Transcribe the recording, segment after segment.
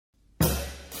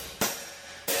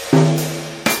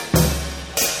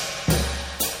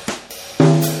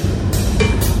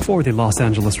For the Los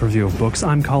Angeles Review of Books,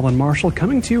 I'm Colin Marshall,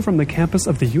 coming to you from the campus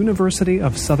of the University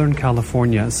of Southern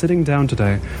California, sitting down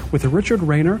today with Richard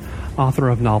Rayner, author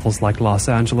of novels like Los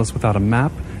Angeles Without a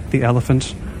Map, The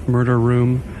Elephant, Murder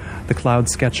Room, The Cloud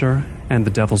Sketcher, and The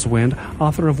Devil's Wind,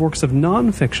 author of works of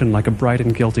non-fiction like A Bright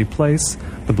and Guilty Place,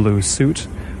 The Blue Suit,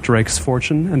 Drake's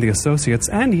Fortune, and The Associates,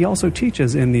 and he also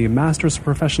teaches in the Master's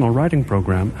Professional Writing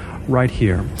program right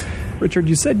here. Richard,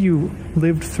 you said you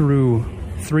lived through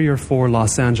 3 or 4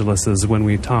 Los Angeleses when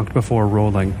we talked before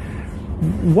rolling.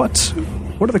 What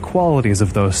are the qualities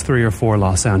of those 3 or 4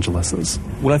 Los Angeleses?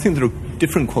 Well, I think there are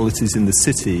different qualities in the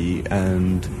city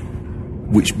and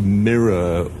which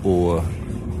mirror or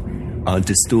are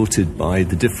distorted by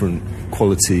the different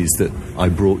qualities that I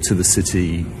brought to the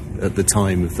city at the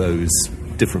time of those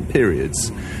different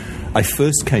periods. I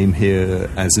first came here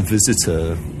as a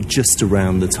visitor just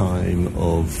around the time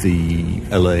of the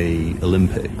LA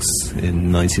Olympics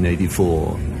in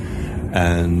 1984.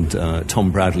 And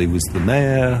Tom Bradley was the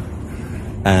mayor,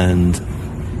 and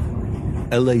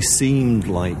LA seemed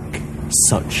like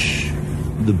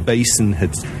the basin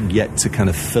had yet to kind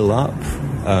of fill up.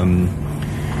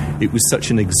 It was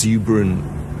such an exuberant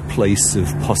place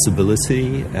of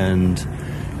possibility, and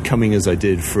coming as I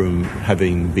did from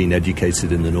having been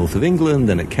educated in the north of England,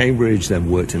 then at Cambridge,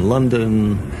 then worked in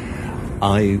London,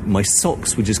 my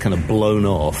socks were just kind of blown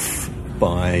off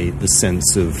by the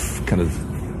sense of kind of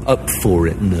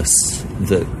up-for-itness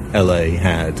that LA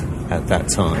had at that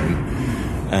time.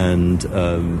 And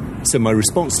so my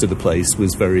response to the place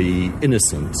was very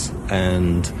innocent,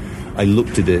 and I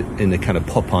looked at it in a kind of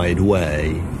pop-eyed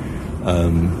way.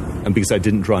 And because I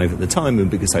didn't drive at the time,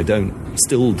 and because I don't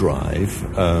still drive,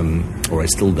 or I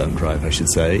still don't drive, I should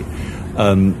say,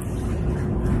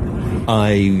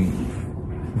 I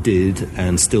did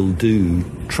and still do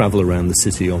travel around the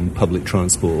city on public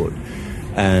transport,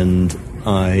 and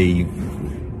I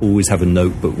always have a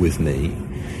notebook with me.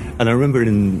 And I remember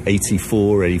in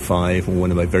 84, 85, on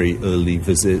one of my very early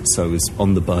visits, I was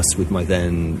on the bus with my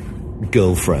then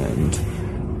girlfriend,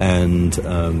 and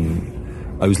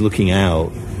I was looking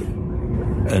out,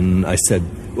 and I said,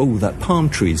 "Oh, that palm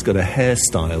tree's got a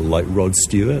hairstyle like Rod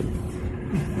Stewart."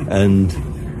 And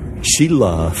she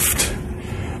laughed.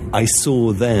 I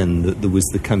saw then that there was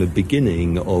the kind of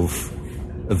beginning of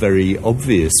a very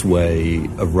obvious way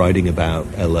of writing about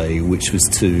LA, which was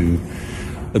to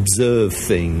observe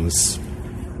things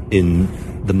in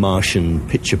the Martian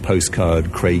picture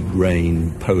postcard, Craig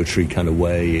Rain poetry kind of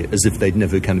way, as if they'd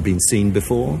never kind of been seen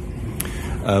before.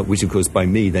 Which, of course, by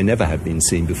me, they never had been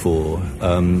seen before.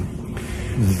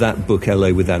 That book,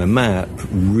 LA Without a Map,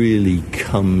 really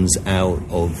comes out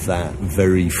of that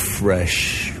very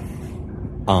fresh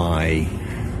eye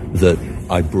that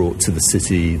I brought to the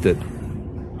city, that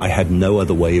I had no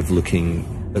other way of looking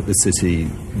at the city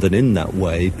than in that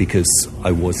way, because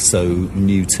I was so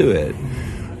new to it.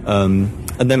 And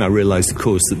then I realized, of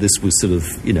course, that this was sort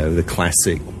of, the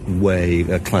classic way,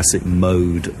 a classic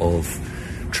mode of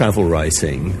travel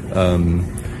writing.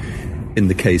 In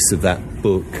the case of that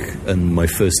book and my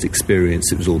first experience,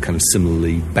 it was all kind of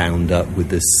similarly bound up with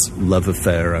this love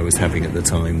affair I was having at the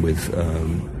time with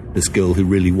this girl who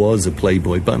really was a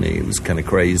Playboy bunny. It was kind of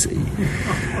crazy.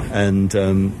 And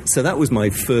so that was my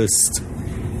first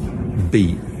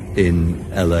beat in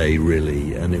LA,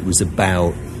 really, and it was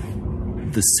about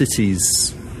the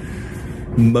city's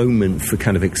moment for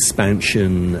kind of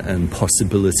expansion and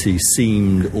possibility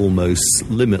seemed almost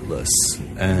limitless.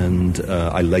 And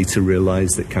I later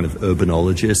realized that kind of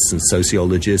urbanologists and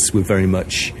sociologists were very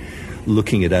much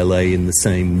looking at LA in the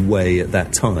same way at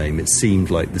that time. It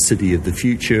seemed like the city of the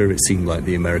future. It seemed like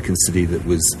the American city that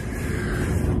was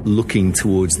looking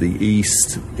towards the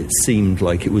east. It seemed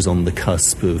like it was on the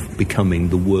cusp of becoming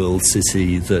the world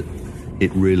city that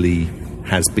it really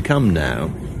has become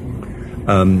now.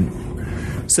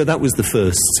 So that was the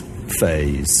first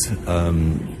phase,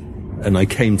 and I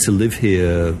came to live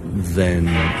here then,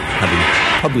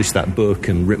 having published that book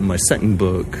and written my second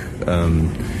book.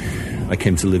 I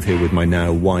came to live here with my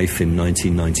now wife in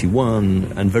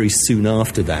 1991, and very soon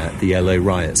after that, the LA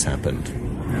riots happened,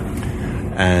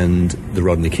 and the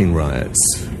Rodney King riots,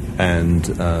 and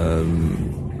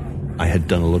I had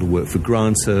done a lot of work for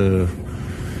Granta.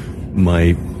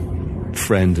 My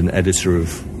friend and editor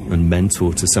and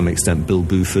mentor to some extent, Bill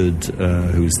Buford,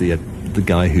 who was the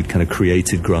guy who'd kind of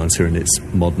created Granta in its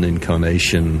modern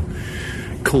incarnation,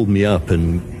 called me up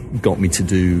and got me to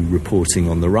do reporting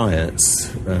on the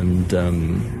riots. And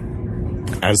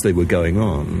as they were going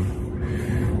on,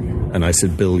 and I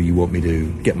said, "Bill, you want me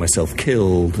to get myself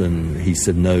killed?" And he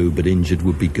said, "No, but injured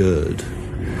would be good."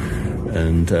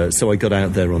 And so I got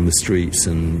out there on the streets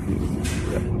and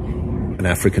an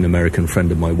African-American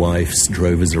friend of my wife's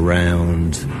drove us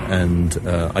around, and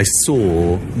I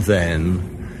saw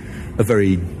then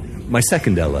my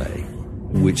second LA,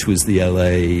 which was the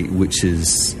LA which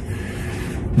is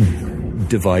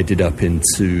divided up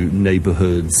into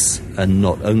neighborhoods, and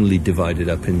not only divided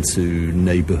up into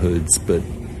neighborhoods, but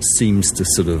seems to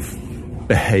sort of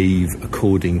behave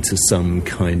according to some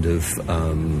kind of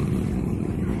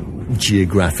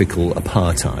geographical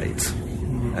apartheid.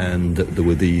 And there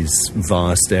were these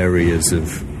vast areas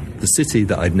of the city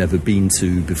that I'd never been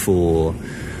to before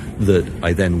that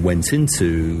I then went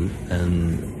into,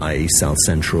 and i.e. South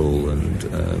Central and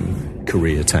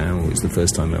Koreatown was the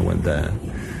first time I went there.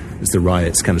 As the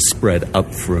riots kind of spread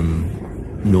up from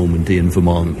Normandy and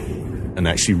Vermont and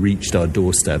actually reached our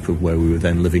doorstep of where we were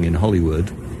then living in Hollywood,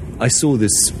 I saw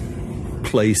this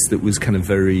place that was kind of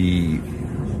very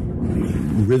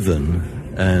riven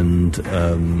and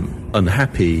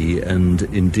unhappy, and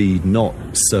indeed not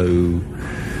so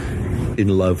in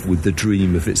love with the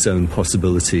dream of its own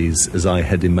possibilities as I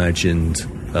had imagined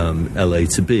LA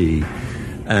to be.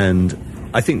 And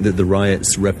I think that the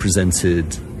riots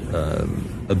represented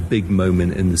a big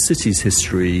moment in the city's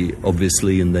history,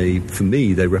 obviously, and for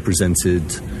me, they represented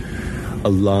a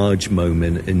large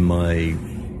moment in my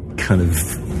kind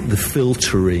of the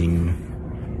filtering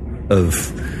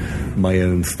of my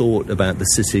own thought about the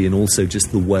city, and also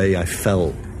just the way I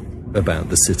felt about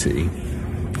the city.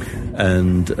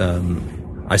 And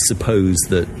I suppose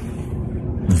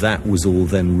that was all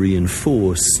then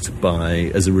reinforced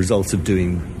as a result of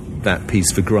doing that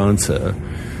piece for Granta.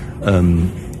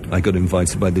 I got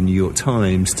invited by the New York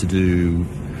Times to do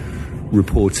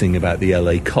reporting about the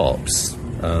LA cops.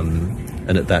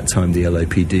 And at that time, the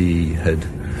LAPD had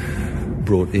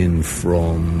brought in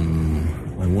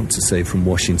from, I want to say from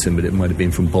Washington, but it might have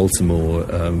been from Baltimore,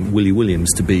 Willie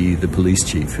Williams to be the police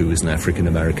chief, who was an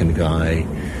African-American guy.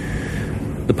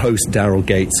 The post-Daryl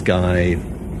Gates guy,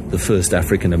 the first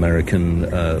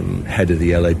African-American head of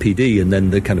the LAPD. And then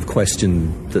the kind of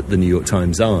question that the New York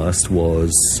Times asked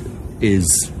was, is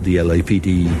the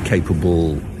LAPD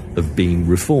capable of being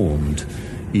reformed,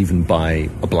 even by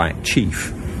a black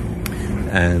chief?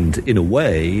 And in a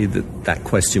way, that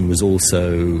question was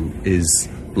also, is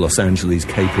Los Angeles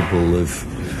capable of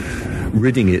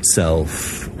ridding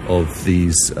itself of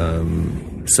these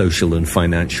social and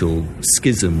financial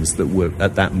schisms that were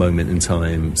at that moment in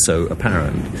time so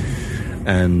apparent?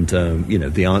 And,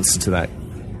 the answer to that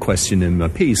question in my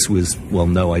piece was, well,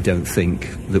 no, I don't think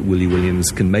that Willie Williams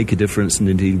can make a difference, and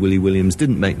indeed Willie Williams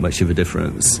didn't make much of a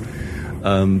difference.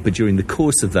 But during the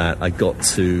course of that, I got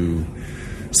to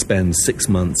spend 6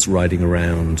 months riding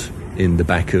around in the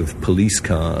back of police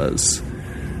cars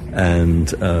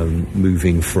and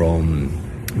moving from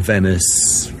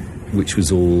Venice, which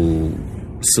was all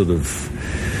sort of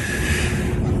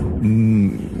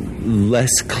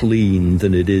less clean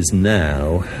than it is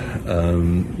now,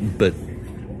 but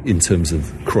in terms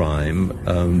of crime,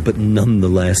 but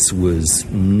nonetheless was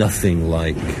nothing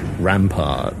like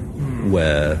Rampart,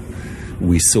 where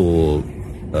we saw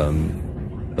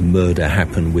a murder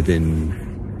happen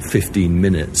within 15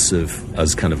 minutes of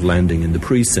us kind of landing in the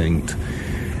precinct,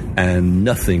 and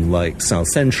nothing like South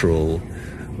Central,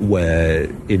 where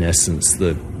in essence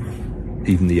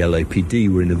even the LAPD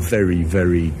were in a very,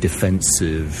 very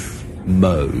defensive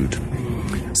mode.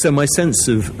 So my sense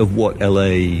of what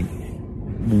LA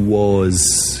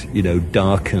was,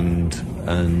 darkened,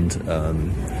 and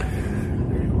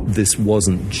this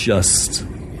wasn't just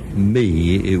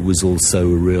me, it was also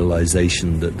a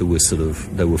realization that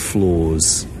there were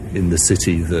flaws in the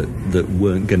city that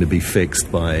weren't going to be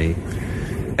fixed by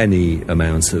any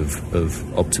amount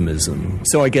of optimism.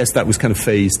 So I guess that was kind of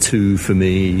phase 2 for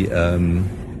me.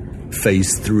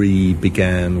 Phase 3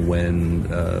 began when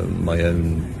my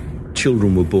own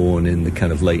children were born in the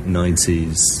kind of late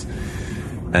 90s,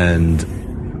 and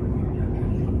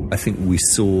I think we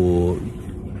saw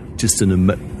just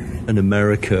an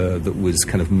America that was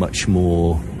kind of much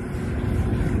more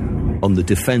on the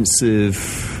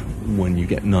defensive when you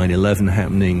get 9/11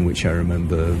 happening, which I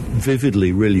remember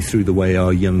vividly, really through the way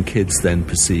our young kids then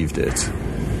perceived it.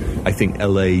 I think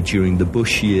LA during the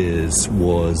Bush years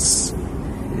was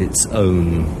its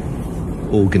own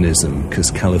organism,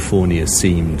 because California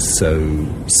seemed so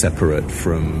separate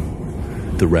from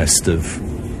the rest of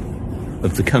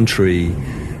the country.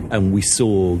 And we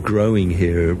saw growing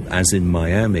here, as in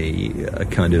Miami, a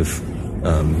kind of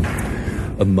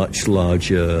a much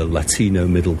larger Latino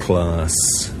middle class,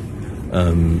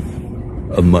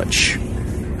 a much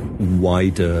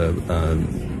wider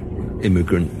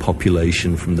immigrant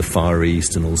population from the Far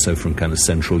East and also from kind of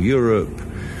Central Europe,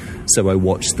 So I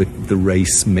watched the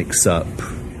race mix-up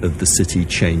of the city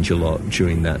change a lot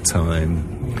during that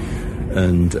time.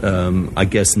 And I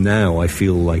guess now I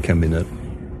feel like I'm in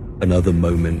another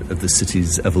moment of the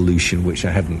city's evolution, which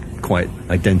I haven't quite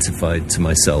identified to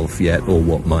myself yet, or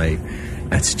what my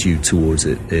attitude towards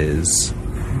it is.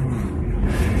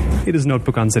 It is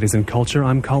Notebook on Cities and Culture.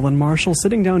 I'm Colin Marshall,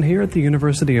 sitting down here at the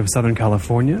University of Southern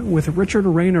California with Richard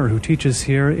Rayner, who teaches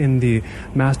here in the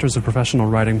Masters of Professional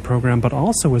Writing program, but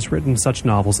also has written such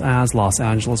novels as Los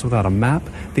Angeles Without a Map,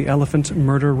 The Elephant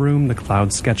Murder Room, The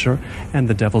Cloud Sketcher, and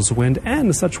The Devil's Wind,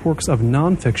 and such works of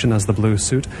nonfiction as The Blue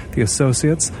Suit, The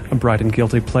Associates, A Bright and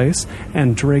Guilty Place,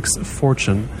 and Drake's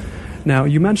Fortune. Now,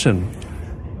 you mentioned,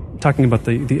 talking about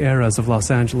the eras of Los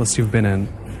Angeles you've been in,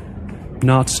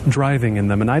 not driving in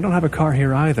them, and I don't have a car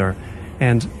here either,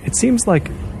 and it seems like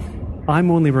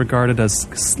I'm only regarded as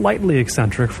slightly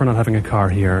eccentric for not having a car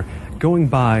here. Going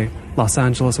by Los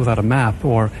Angeles Without a Map,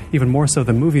 or even more so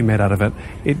the movie made out of it,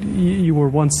 you were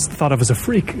once thought of as a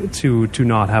freak to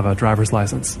not have a driver's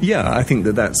license. Yeah, I think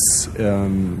that's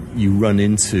you run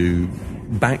into,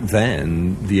 back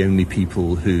then, the only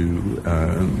people who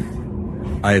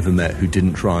I ever met who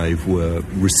didn't drive were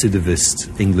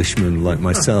recidivist Englishmen like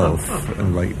myself,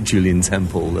 like Julian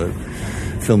Temple, the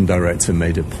film director,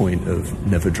 made a point of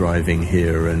never driving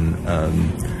here. And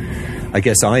I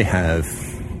guess I have,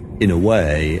 in a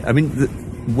way. I mean,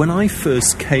 when I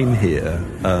first came here,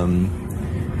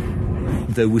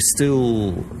 there were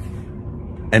still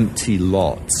empty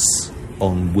lots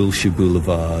on Wilshire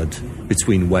Boulevard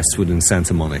between Westwood and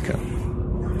Santa Monica.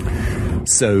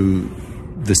 So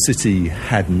the city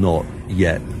had not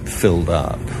yet filled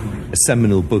up. A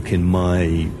seminal book in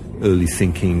my early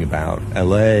thinking about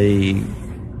LA,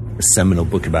 a seminal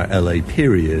book about LA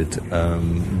period,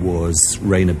 was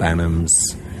Rayner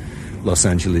Banham's Los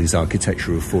Angeles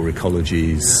Architecture of Four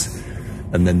Ecologies,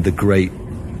 and then the great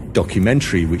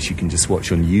documentary, which you can just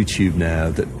watch on YouTube now,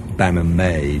 that Banham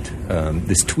made,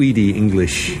 this tweedy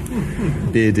English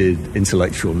bearded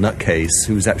intellectual nutcase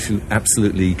who was actually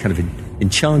absolutely kind of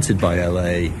enchanted by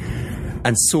LA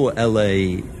and saw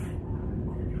LA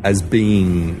as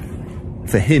being,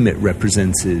 for him it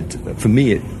represented, for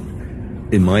me it,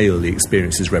 in my early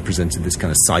experiences, represented this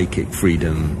kind of psychic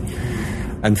freedom,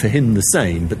 and for him the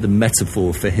same, but the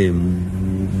metaphor for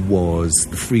him was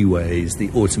the freeways, the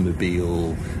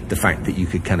automobile, the fact that you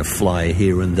could kind of fly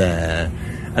here and there.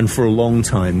 And for a long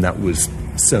time that was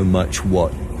so much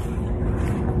what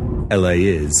LA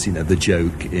is, you know, the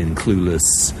joke in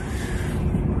Clueless,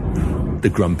 the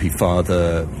grumpy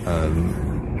father,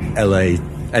 LA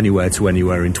anywhere to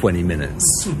anywhere in 20 minutes.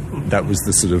 That was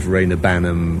the sort of Rayner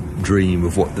Banham dream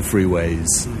of what the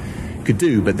freeways could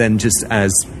do. But then just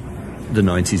as the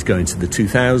 90s go into the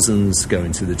 2000s, go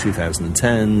into the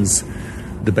 2010s,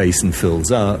 the basin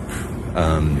fills up,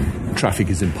 traffic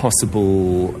is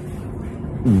impossible.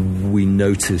 We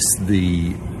notice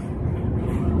the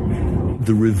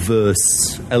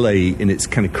reverse. LA, in its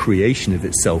kind of creation of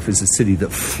itself, is a city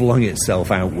that flung itself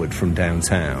outward from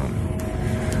downtown.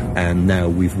 And now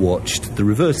we've watched the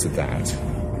reverse of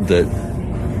that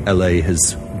LA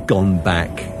has gone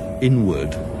back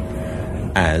inward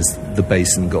as the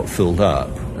basin got filled up.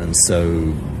 And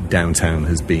so downtown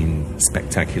has been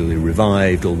spectacularly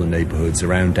revived. All the neighborhoods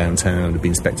around downtown have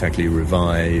been spectacularly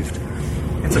revived.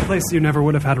 It's a place you never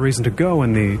would have had a reason to go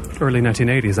in the early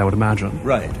 1980s, I would imagine.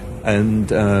 Right. And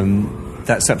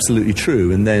that's absolutely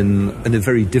true. And then in a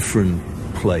very different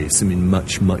place, I mean,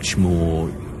 much, much more,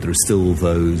 there are still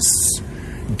those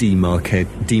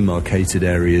demarcated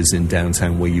areas in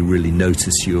downtown where you really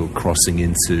notice you're crossing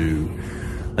into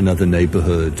another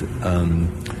neighborhood.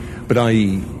 But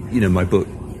my book,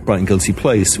 Bright and Guilty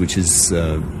Place, which is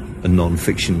a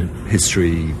non-fiction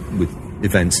history with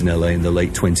events in LA in the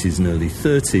late 20s and early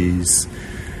 30s.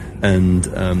 And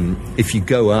if you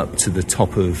go up to the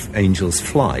top of Angel's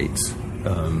Flight,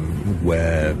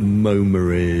 where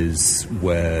MoMA is,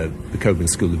 where the Coburn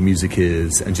School of Music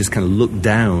is, and just kind of look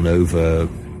down over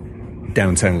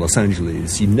downtown Los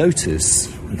Angeles, you notice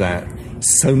that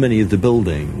so many of the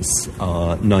buildings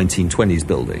are 1920s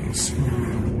buildings.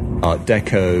 Art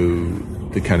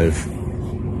Deco, the kind of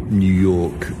New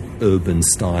York urban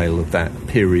style of that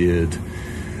period,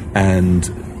 and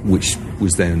which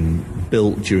was then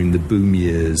built during the boom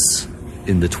years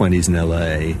in the 20s in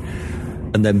LA.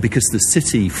 And then because the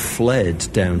city fled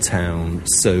downtown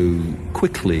so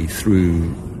quickly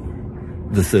through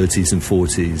the 30s and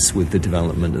 40s with the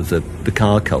development of the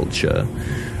car culture,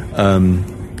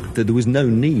 that there was no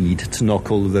need to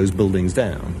knock all of those buildings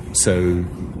down. So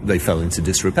they fell into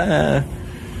disrepair,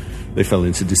 they fell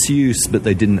into disuse, but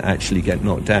they didn't actually get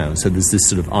knocked down. So there's this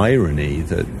sort of irony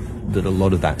that that a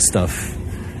lot of that stuff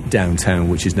downtown,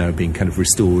 which is now being kind of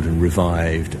restored and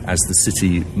revived as the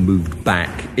city moved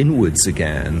back inwards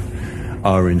again,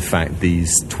 are in fact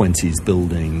these 20s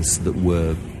buildings that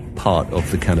were part of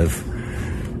the kind of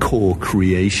core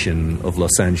creation of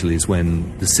Los Angeles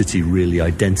when the city really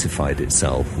identified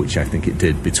itself, which I think it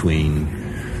did between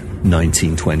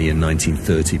 1920 and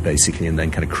 1930 basically, and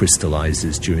then kind of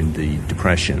crystallizes during the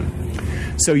Depression.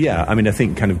 So yeah, I mean, I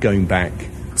think kind of going back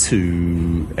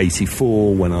to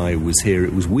 84 when I was here,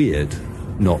 it was weird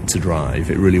not to drive.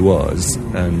 It really was.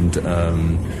 And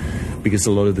because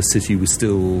a lot of the city was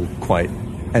still quite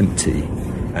empty.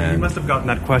 And you must have gotten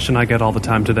that question I get all the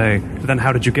time today. Then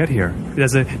how did you get here?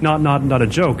 As a not a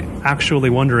joke, actually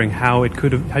wondering how you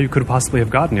could have possibly have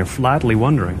gotten here, flatly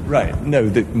wondering. Right. No,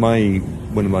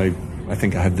 I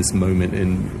think I had this moment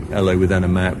in LA with Anna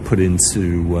Matt put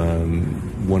into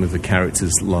one of the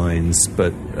characters' lines,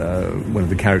 but one of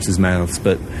the characters' mouths.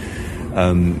 But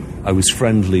I was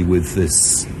friendly with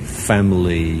this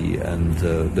family, and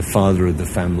the father of the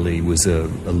family was a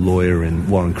lawyer in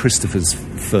Warren Christopher's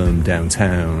firm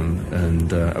downtown.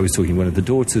 And I was talking to one of the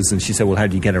daughters, and she said, "Well, how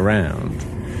do you get around?"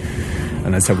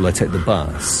 And I said, "Well, I take the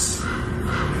bus."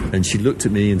 And she looked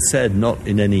at me and said, not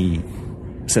in any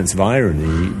sense of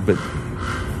irony, but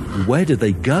where do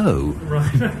they go? Right.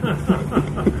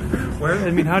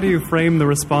 How do you frame the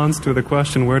response to the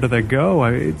question, where do they go?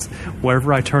 It's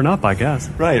wherever I turn up, I guess.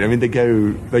 Right. I mean, they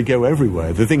go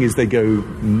everywhere. The thing is, they go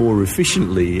more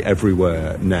efficiently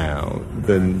everywhere now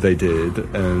than they did,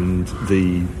 and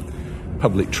the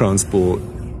public transport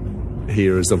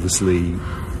here has obviously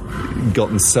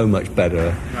gotten so much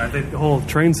better. Right. The whole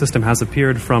train system has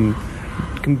appeared from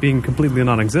being completely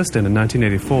non-existent in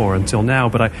 1984 until now,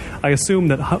 but I assume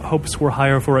that hopes were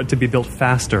higher for it to be built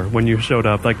faster when you showed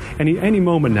up. Like any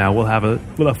moment now, we'll have a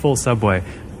full subway.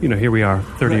 Here we are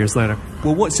 30 years later.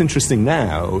 Well, what's interesting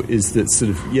now is that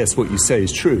sort of, yes, what you say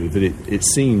is true, that it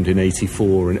seemed in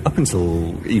 84 and up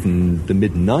until even the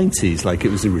mid-90s like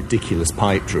it was a ridiculous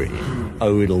pipe dream.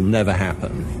 Oh, it'll never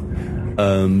happen.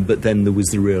 But then there was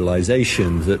the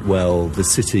realization that, well, the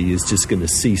city is just going to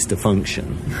cease to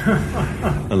function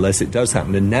unless it does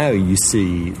happen. And now you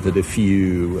see that if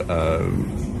you...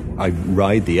 I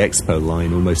ride the Expo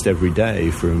line almost every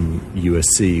day from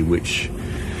USC, which,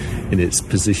 in its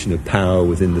position of power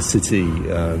within the city,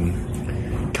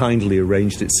 kindly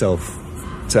arranged itself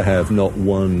to have not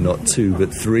one, not two,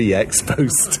 but 3 Expo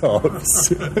stops.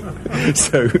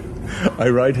 So I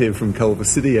ride here from Culver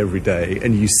City every day,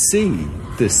 and you see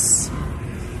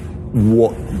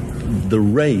the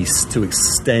race to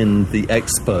extend the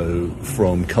Expo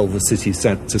from Culver City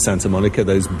to Santa Monica.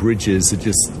 Those bridges are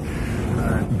just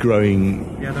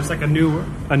growing. Yeah, there's like a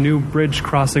new bridge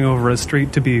crossing over a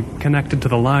street to be connected to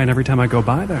the line every time I go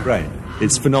by there. Right.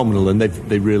 It's phenomenal, and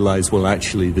they realise, well,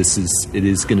 actually, it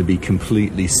is going to be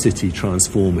completely city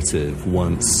transformative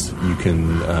once you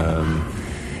can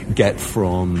get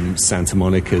from Santa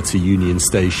Monica to Union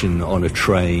Station on a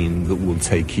train that will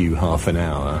take you half an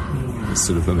hour. It's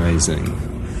sort of amazing.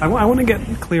 I want to get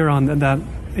clear on that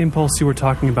impulse you were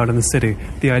talking about in the city,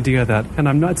 the idea that,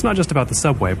 and it's not just about the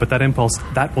subway, but that impulse,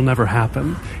 that will never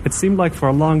happen. It seemed like for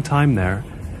a long time there,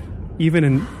 even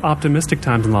in optimistic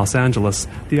times in Los Angeles,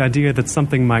 the idea that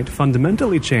something might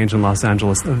fundamentally change in Los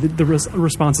Angeles, the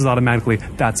response is automatically,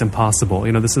 that's impossible.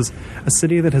 This is a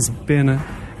city that has been,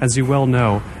 as you well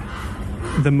know,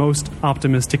 the most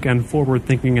optimistic and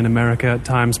forward-thinking in America at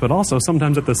times, but also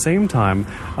sometimes at the same time,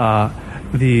 I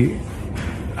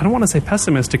don't want to say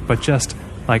pessimistic, but just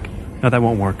like, no, that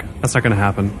won't work. That's not going to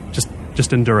happen.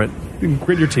 Just endure it.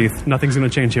 Grit your teeth. Nothing's going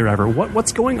to change here ever.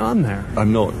 What's going on there?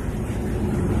 I'm not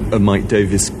a Mike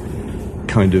Davis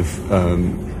kind of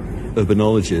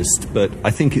urbanologist, but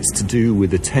I think it's to do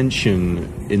with the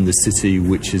tension in the city,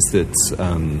 which is that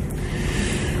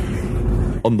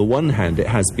on the one hand, it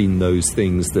has been those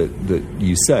things that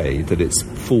you say, that it's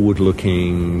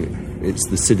forward-looking, it's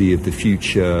the city of the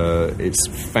future, it's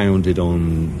founded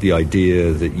on the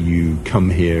idea that you come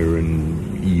here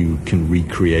and you can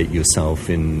recreate yourself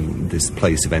in this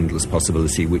place of endless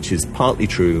possibility, which is partly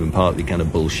true and partly kind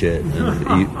of bullshit.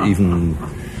 And even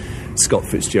Scott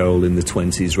Fitzgerald in the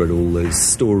 20s read all those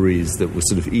stories that were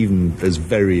sort of, even as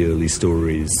very early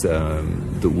stories,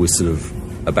 that were sort of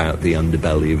about the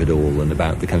underbelly of it all and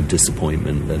about the kind of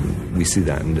disappointment, and we see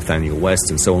that in Nathaniel West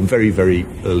and so on very, very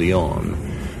early on.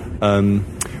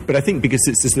 But I think because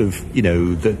it's sort of,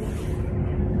 that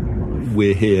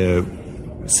we're here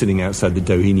sitting outside the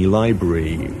Doheny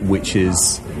Library, which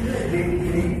is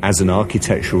as an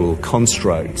architectural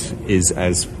construct, is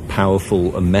as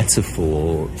powerful a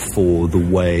metaphor for the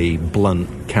way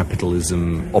blunt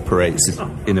capitalism operates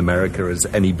in America as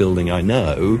any building I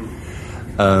know.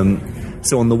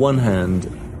 So on the one hand,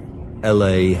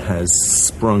 LA has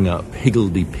sprung up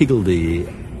higgledy-piggledy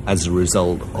as a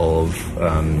result of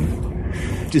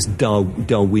just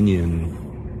Darwinian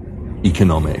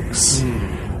economics.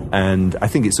 And I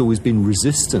think it's always been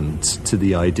resistant to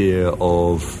the idea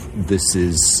of this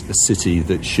is a city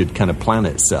that should kind of plan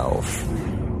itself.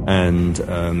 And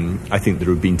I think there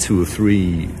have been 2 or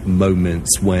 3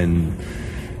 moments when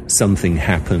something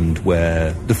happened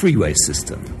where the freeway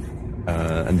system,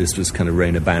 and this was kind of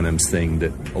Rayner Banham's thing,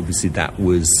 that obviously that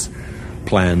was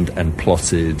planned and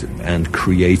plotted and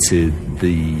created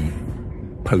the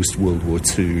post-World War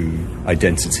II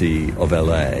identity of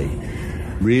LA.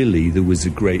 Really, there was a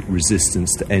great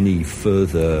resistance to any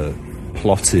further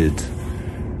plotted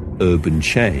urban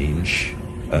change,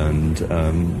 and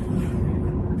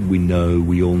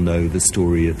we all know the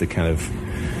story of the kind of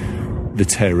the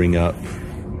tearing up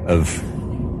of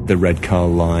the red car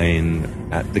line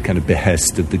at the kind of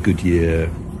behest of the Goodyear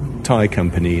tire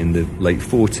company in the late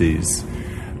 40s,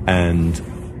 and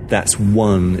that's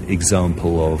one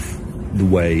example of the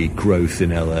way growth in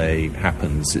LA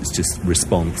happens. It's just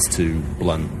response to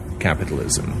blunt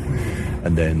capitalism.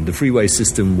 And then the freeway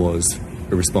system was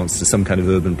a response to some kind of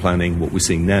urban planning, what we're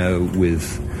seeing now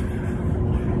with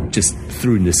just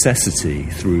through necessity,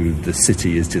 through the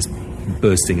city is just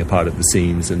bursting apart at the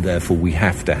seams, and therefore we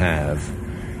have to have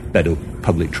better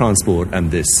public transport,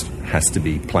 and this has to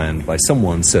be planned by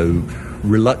someone. So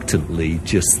reluctantly,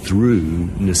 just through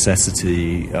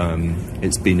necessity,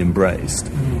 it's been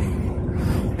embraced.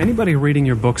 Anybody reading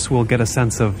your books will get a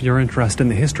sense of your interest in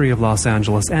the history of Los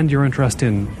Angeles and your interest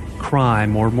in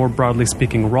crime, or more broadly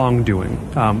speaking, wrongdoing,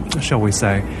 shall we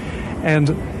say. And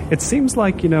it seems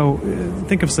like,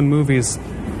 think of some movies.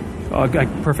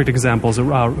 Perfect examples.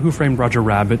 Who Framed Roger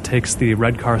Rabbit takes the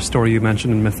red car story you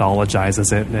mentioned and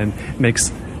mythologizes it and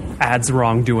adds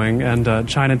wrongdoing, and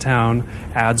Chinatown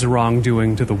adds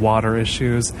wrongdoing to the water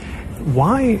issues.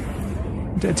 Why?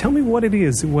 Tell me what it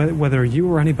is, whether you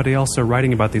or anybody else are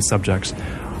writing about these subjects.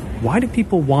 Why do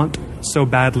people want so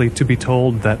badly to be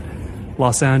told that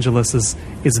Los Angeles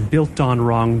is built on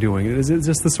wrongdoing? Is it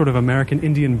just the sort of American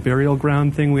Indian burial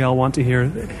ground thing we all want to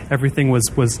hear? Everything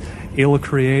was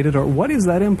ill-created? Or what is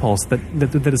that impulse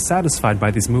that is satisfied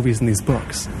by these movies and these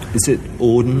books? Is it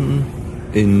Auden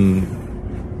in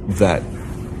that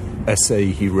essay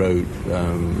he wrote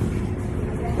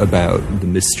about the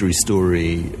mystery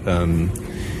story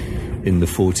in the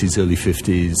 40s, early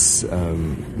 50s,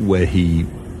 where he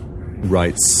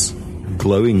writes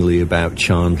glowingly about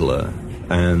Chandler,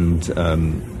 and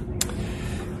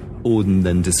Auden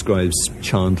then describes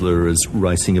Chandler as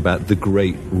writing about the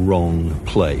great wrong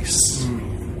place,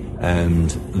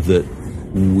 and that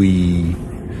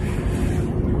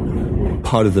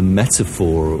part of the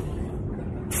metaphor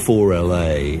for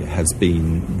LA has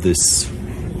been this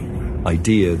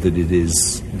idea that it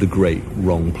is the great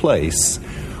wrong place.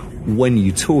 When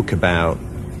you talk about,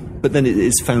 but then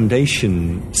its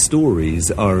foundation stories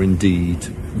are indeed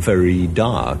very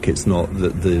dark. It's not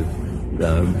that the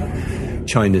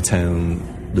Chinatown,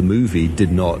 the movie,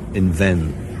 did not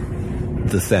invent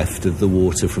the theft of the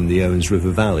water from the Owens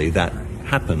River Valley. That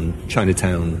happened.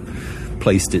 Chinatown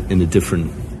placed it in a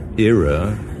different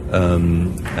era,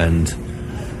 and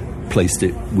placed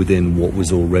it within what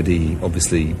was already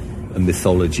obviously a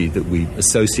mythology that we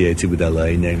associated with LA,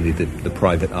 namely the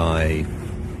private eye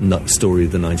story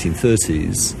of the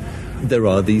 1930s. There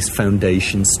are these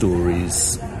foundation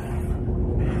stories,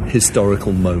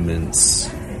 historical moments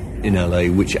in LA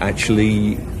which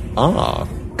actually are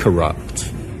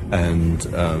corrupt, and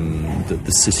that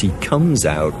the city comes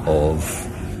out of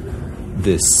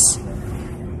this.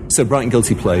 So Bright and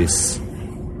Guilty Place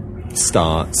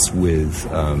starts with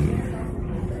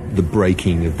the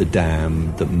breaking of the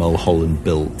dam that Mulholland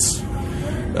built,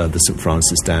 the St.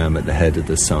 Francis Dam at the head of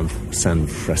the San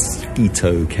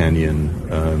Francisco Canyon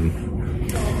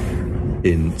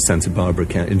in Santa Barbara,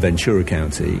 in Ventura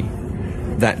County.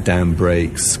 That dam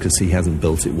breaks because he hasn't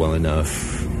built it well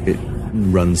enough. It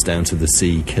runs down to the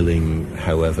sea, killing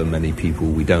however many people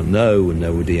we don't know, and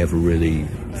nobody ever really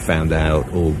found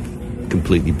out or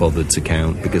completely bothered to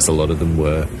count, because a lot of them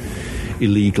were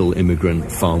illegal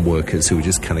immigrant farm workers who were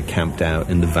just kind of camped out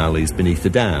in the valleys beneath the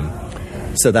dam.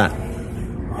 So that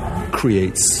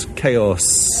creates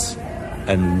chaos,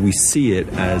 and we see it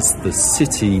as the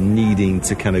city needing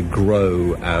to kind of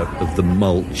grow out of the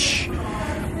mulch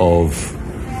of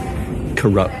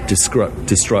corrupt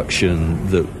destruction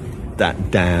that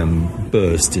that dam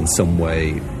burst in some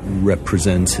way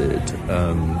represented,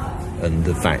 and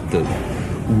the fact that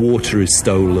water is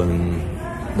stolen,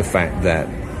 the fact that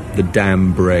the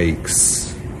dam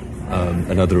breaks,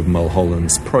 another of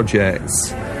Mulholland's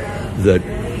projects, that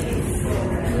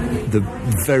the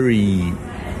very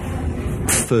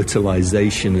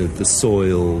fertilization of the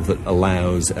soil that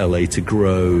allows LA to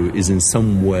grow is in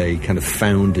some way kind of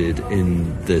founded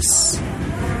in this,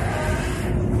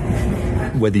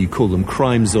 whether you call them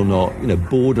crimes or not,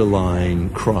 borderline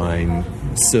crime,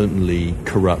 certainly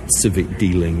corrupt civic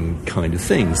dealing kind of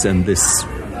things. And this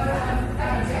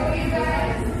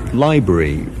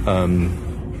library,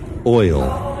 oil,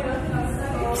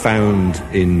 found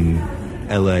in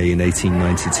LA in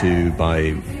 1892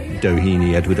 by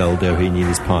Edward L. Doheny and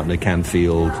his partner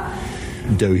Canfield.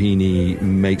 Doheny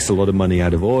makes a lot of money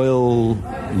out of oil,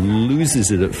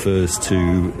 loses it at first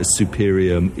to a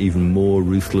superior, even more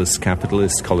ruthless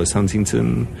capitalist, Collis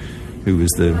Huntington, who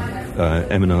was the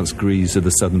eminence grise of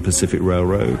the Southern Pacific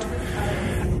Railroad.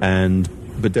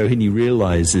 But Doheny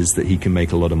realizes that he can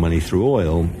make a lot of money through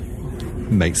oil,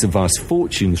 makes a vast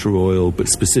fortune through oil, but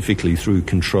specifically through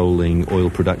controlling oil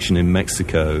production in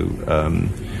Mexico,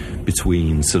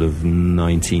 between sort of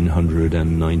 1900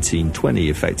 and 1920,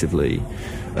 effectively,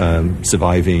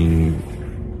 surviving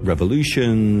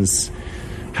revolutions,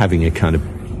 having a kind of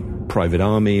private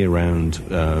army around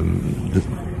the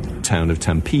town of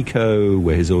Tampico,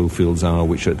 where his oil fields are,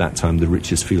 which are at that time the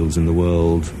richest fields in the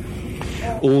world.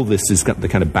 All this has got the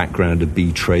kind of background of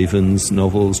B. Traven's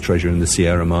novels, Treasure in the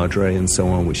Sierra Madre and so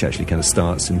on, which actually kind of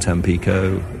starts in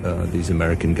Tampico, these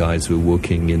American guys who are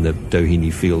working in the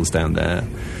Doheny fields down there.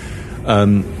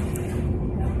 And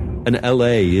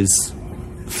LA is,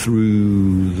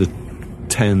 through the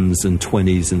 10s and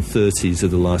 20s and 30s of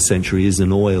the last century, is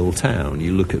an oil town.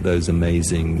 You look at those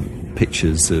amazing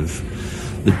pictures of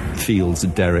the fields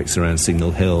of derricks around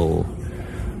Signal Hill.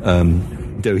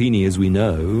 Doheny, as we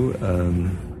know,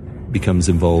 becomes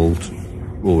involved,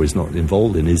 or is not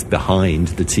involved in, is behind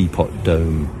the Teapot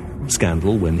Dome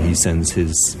scandal when he sends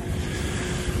his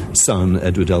son,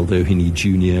 Edward L. Doheny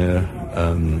Jr.,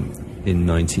 in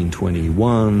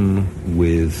 1921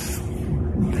 with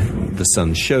the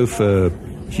son's chauffeur,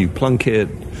 Hugh Plunkett,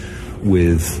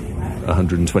 with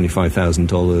 $125,000,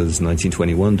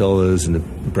 $1921, and a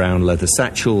brown leather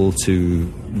satchel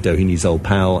to Doheny's old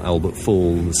pal, Albert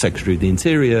Fall, the Secretary of the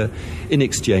Interior, in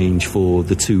exchange for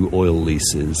the two oil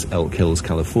leases, Elk Hills,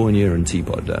 California, and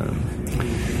Teapot Dome.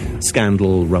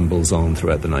 Scandal rumbles on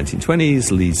throughout the 1920s,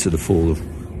 leads to the fall of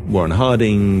Warren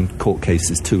Harding, court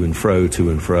cases to and fro.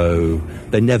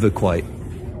 They never quite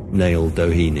nail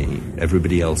Doheny.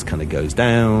 Everybody else kind of goes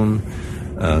down.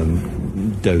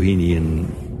 Doheny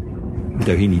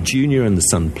Jr. and the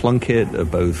son Plunkett are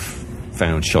both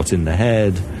found shot in the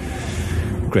head.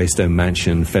 Greystone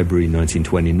Mansion, February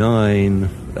 1929.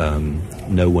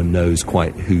 No one knows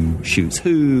quite who shoots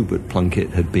who, but Plunkett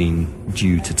had been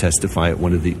due to testify at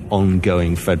one of the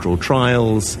ongoing federal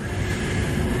trials.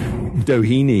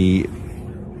 Doheny,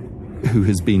 who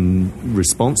has been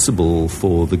responsible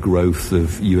for the growth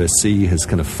of USC, has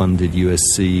kind of funded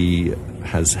USC,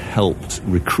 has helped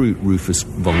recruit Rufus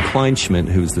von Kleinschmidt,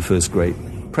 who was the first great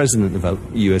president of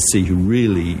USC, who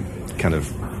really kind of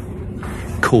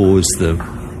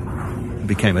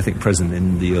became, I think, president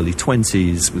in the early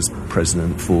 20s, was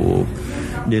president for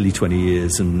nearly 20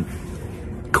 years, and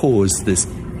caused this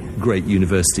great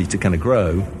university to kind of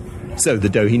grow. So the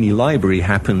Doheny Library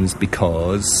happens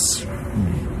because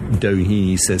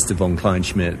Doheny says to von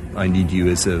Kleinschmidt, I need you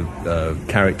as a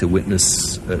character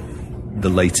witness at the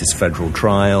latest federal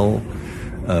trial.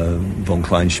 Von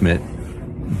Kleinschmidt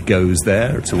goes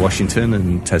there to Washington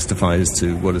and testifies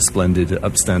to what a splendid,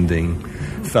 upstanding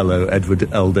fellow Edward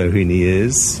L. Doheny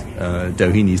is.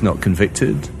 Doheny's not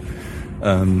convicted.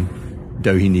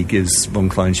 Doheny gives von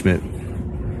Kleinschmidt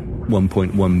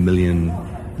 $1.1 million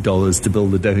to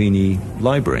build the Doheny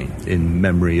Library in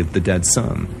memory of the dead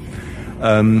son.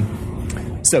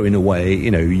 So in a way,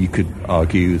 you could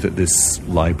argue that this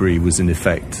library was in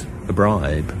effect a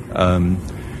bribe.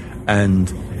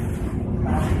 And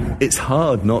it's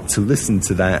hard not to listen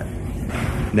to that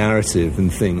narrative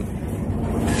and think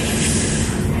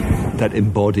that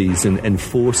embodies and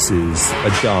enforces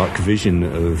a dark vision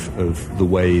of the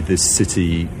way this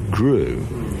city grew.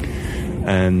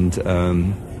 And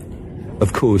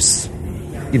of course,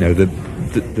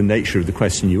 the nature of the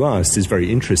question you asked is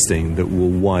very interesting, that, well,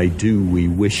 why do we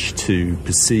wish to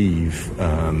perceive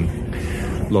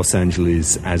Los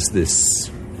Angeles as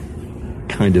this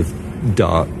kind of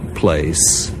dark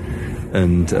place?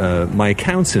 And my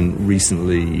accountant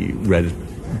recently read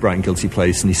Bright and Guilty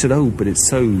Place, and he said, "Oh, but it's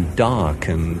so dark,"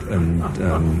 and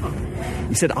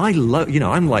he said,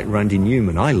 I'm like Randy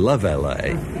Newman, I love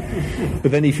LA.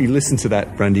 But then if you listen to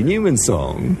that Randy Newman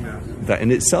song, that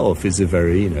in itself is a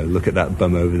very, look at that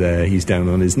bum over there, he's down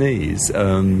on his knees.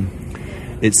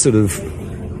 It's sort of,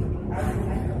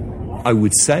 I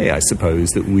would say, I suppose,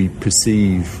 that we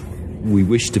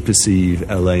wish to perceive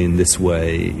LA in this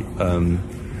way,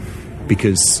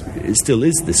 because it still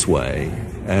is this way.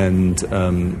 And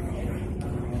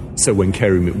so when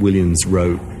Kerry McWilliams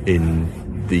wrote in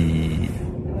the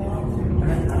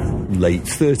late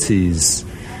 30s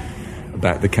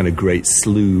about the kind of great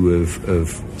slew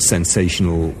of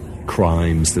sensational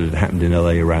crimes that had happened in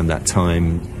LA around that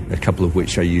time, a couple of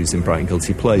which I use in Bright and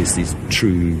Guilty Place, these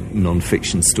true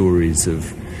non-fiction stories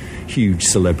of huge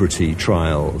celebrity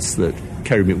trials, that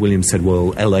Kerry McWilliams said,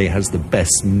 well, LA has the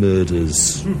best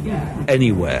murders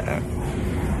anywhere.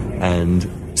 And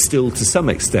still, to some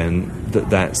extent,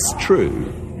 that's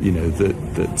true.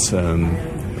 That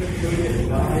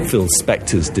Phil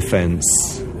Spector's defense,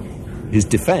 his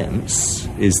defense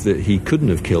is that he couldn't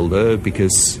have killed her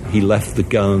because he left the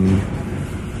gun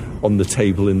on the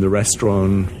table in the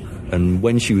restaurant, and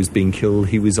when she was being killed,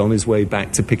 he was on his way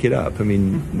back to pick it up. I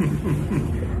mean,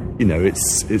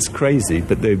 it's crazy,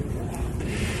 but the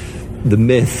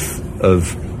myth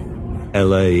of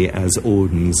LA as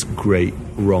Auden's great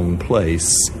wrong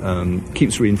place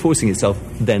keeps reinforcing itself.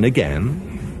 Then again,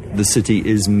 the city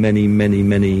is many, many,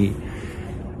 many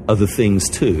other things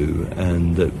too,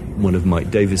 and that one of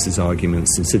Mike Davis's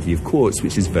arguments in City of Quartz,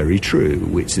 which is very true,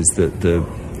 which is that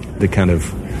the kind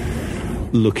of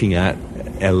looking at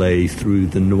LA through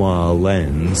the noir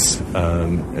lens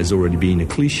has already been a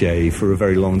cliche for a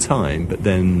very long time, but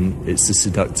then it's a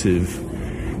seductive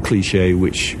cliche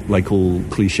which, like all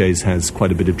cliches, has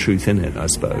quite a bit of truth in it, I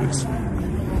suppose.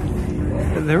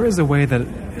 There is a way that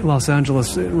Los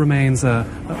Angeles remains a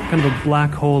kind of a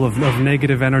black hole of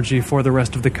negative energy for the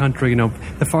rest of the country.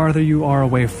 The farther you are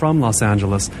away from Los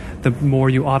Angeles, the more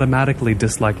you automatically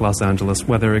dislike Los Angeles,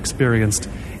 whether experienced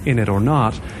in it or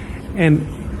not.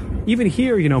 And even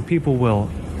here, people will.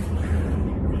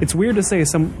 It's weird to say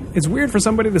it's weird for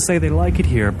somebody to say they like it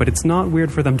here, but it's not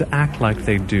weird for them to act like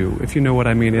they do, if you know what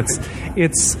I mean.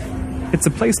 It's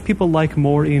a place people like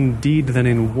more in deed than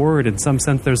in word. In some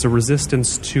sense, there's a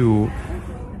resistance to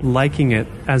liking it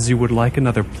as you would like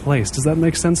another place. Does that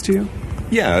make sense to you?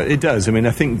 Yeah, it does. I mean,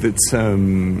 I think that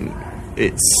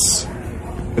it's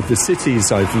of the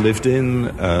cities I've lived in,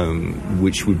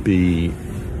 which would be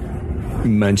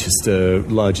Manchester,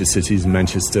 larger cities,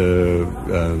 Manchester,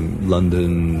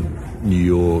 London, New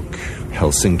York,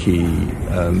 Helsinki,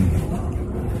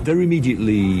 they're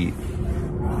immediately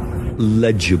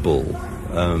legible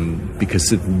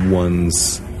because of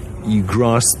you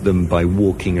grasp them by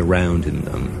walking around in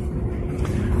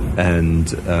them, and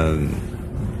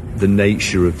the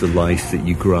nature of the life that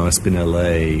you grasp in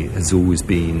LA has always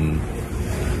been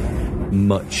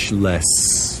much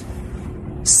less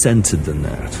centered than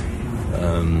that.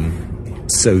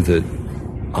 So that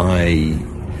I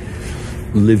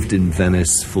lived in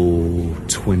Venice for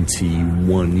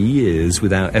 21 years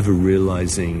without ever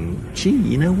realizing, gee,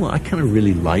 you know what, I kind of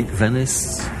really like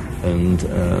Venice, and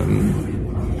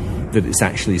that it's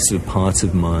actually sort of part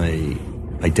of my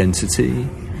identity.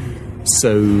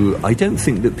 So I don't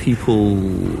think that people,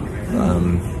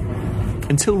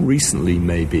 until recently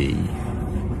maybe,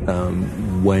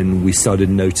 when we started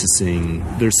noticing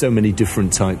there are so many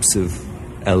different types of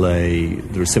LA,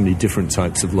 there are so many different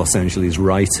types of Los Angeles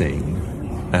writing,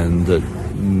 and that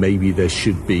maybe there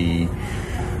should be,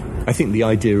 I think the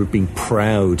idea of being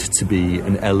proud to be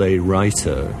an LA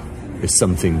writer is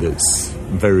something that's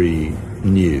very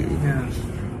new. Yes.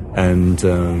 And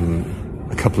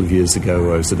a couple of years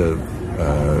ago I was at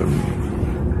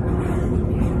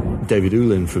David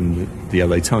Ulin from the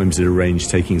LA Times had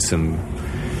arranged taking some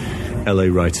LA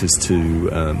writers to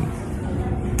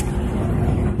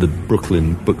the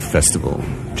Brooklyn Book Festival,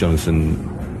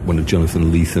 one of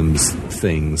Jonathan Letham's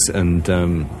things, and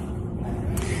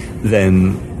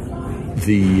then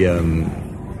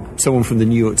someone from the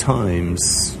New York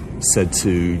Times said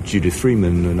to Judith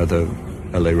Freeman, another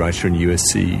LA writer and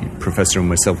USC professor, and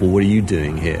myself, well, what are you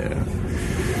doing here?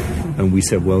 And we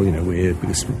said, well, we're here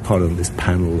because we're part of this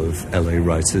panel of LA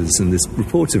writers, and this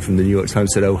reporter from the New York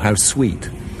Times said, oh, how sweet.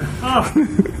 Oh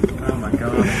my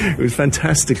God. It was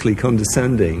fantastically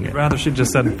condescending. I'd rather she'd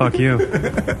just said, fuck you.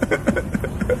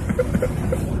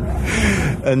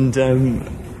 And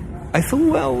I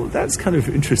thought, well, that's kind of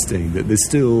interesting that there's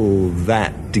still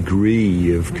that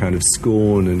degree of kind of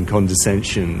scorn and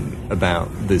condescension about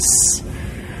this,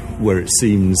 where it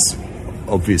seems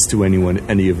obvious to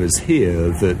any of us here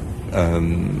that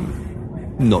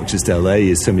not just LA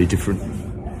is so many different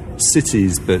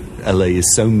cities, but LA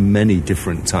is so many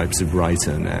different types of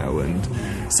writer now, and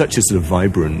such a sort of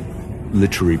vibrant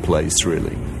literary place,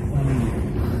 really.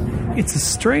 It's a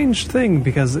strange thing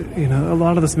because, a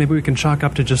lot of this maybe we can chalk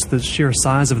up to just the sheer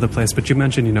size of the place, but you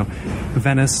mentioned,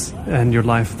 Venice and your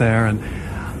life there, and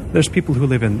there's people who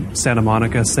live in Santa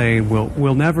Monica saying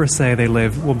will never say they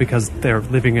live, because they're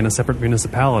living in a separate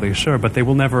municipality, sure, but they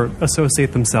will never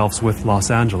associate themselves with Los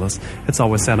Angeles. It's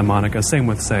always Santa Monica. Same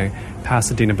with, say,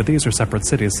 Pasadena, but these are separate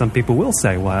cities. Some people will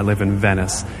say, well, I live in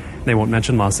Venice. They won't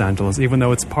mention Los Angeles, even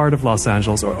though it's part of Los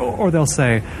Angeles, or they'll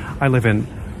say, I live in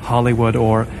Hollywood,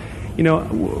 or,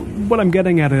 what I'm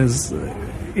getting at is,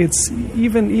 it's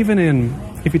even in,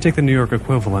 if you take the New York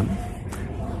equivalent,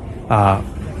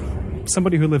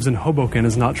 somebody who lives in Hoboken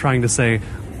is not trying to say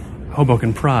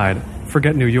Hoboken Pride.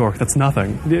 Forget New York. That's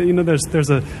nothing.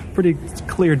 There's a pretty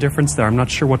clear difference there. I'm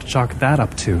not sure what to chalk that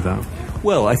up to, though.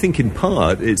 Well, I think in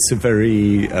part it's a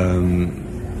very...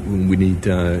 we need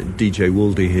DJ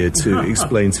Waldy here to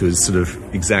explain to us sort of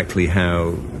exactly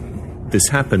how this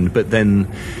happened. But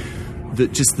then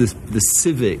just the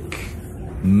civic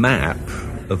map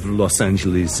of Los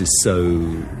Angeles is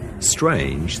so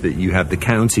strange that you have the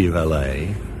county of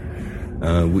LA,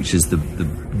 which is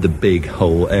the big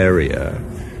whole area.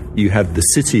 You have the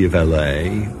city of LA,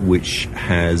 which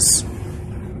has,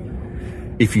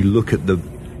 if you look at the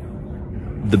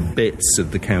bits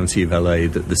of the county of LA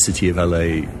that the city of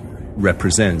LA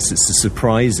represents, it's a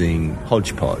surprising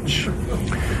hodgepodge.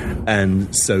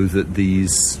 And so that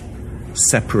these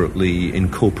separately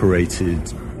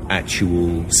incorporated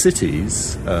actual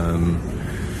cities,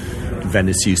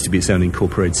 Venice used to be its own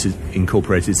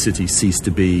incorporated city, ceased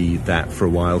to be that for a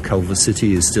while. Culver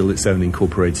City is still its own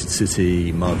incorporated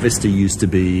city. Mar Vista used to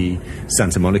be.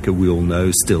 Santa Monica, we all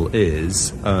know, still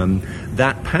is.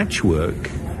 That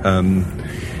patchwork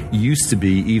used to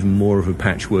be even more of a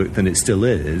patchwork than it still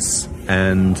is.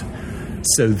 And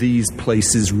so these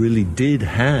places really did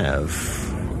have,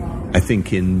 I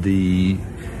think,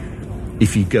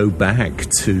 if you go back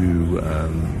to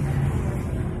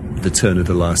the turn of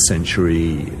the last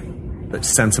century,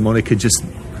 Santa Monica just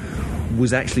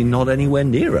was actually not anywhere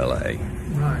near LA.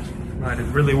 Right. It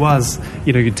really was.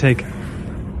 You take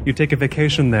a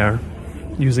vacation there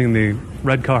using the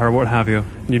red car or what have you,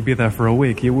 and you'd be there for a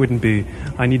week. You wouldn't be,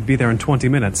 I need to be there in 20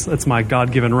 minutes. It's my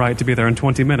God-given right to be there in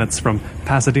 20 minutes from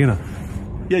Pasadena.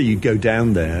 Yeah, you go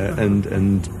down there and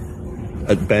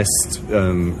at best,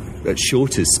 at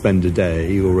shortest, spend a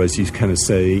day, or as you kind of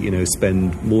say,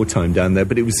 spend more time down there.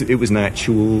 But it was an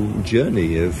actual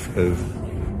journey of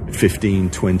 15,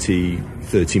 20,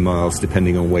 30 miles,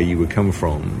 depending on where you would come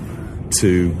from,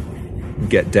 to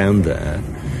get down there.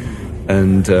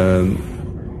 And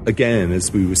again,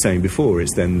 as we were saying before,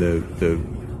 it's then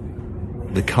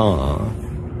the car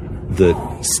that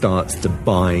starts to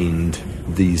bind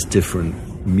these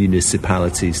different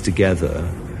municipalities together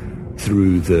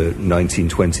through the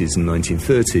 1920s and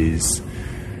 1930s,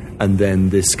 and then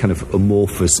this kind of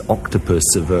amorphous octopus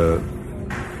of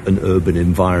an urban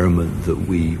environment that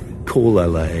we call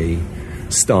LA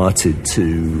started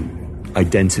to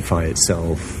identify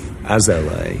itself as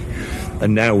LA.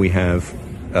 And now we have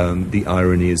the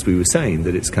irony, as we were saying,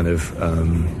 that it's kind of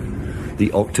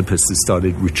the octopus has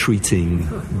started retreating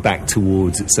back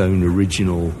towards its own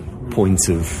original point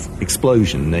of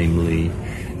explosion, namely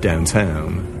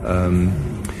downtown.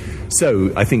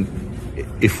 So I think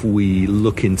if we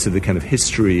look into the kind of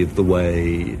history of the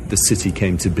way the city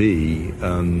came to be,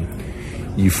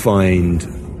 you find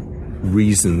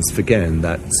reasons for, again,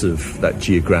 that sort of that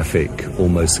geographic,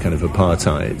 almost kind of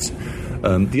apartheid.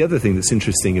 The other thing that's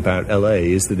interesting about LA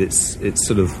is that its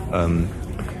sort of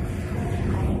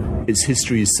its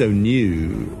history is so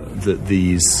new that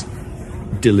these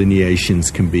delineations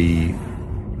can be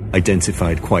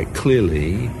identified quite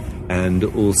clearly, and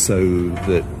also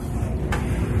that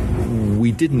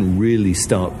we didn't really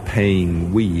start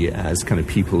paying, we as kind of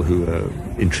people who are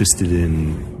interested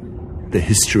in the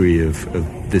history of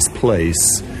this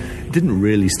place, didn't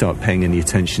really start paying any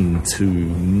attention to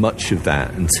much of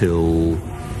that until,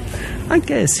 I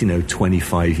guess,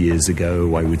 25 years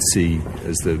ago, I would see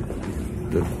as the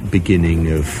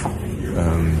beginning of,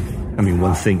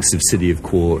 one thinks of City of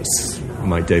Quartz,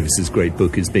 Mike Davis's great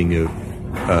book, as being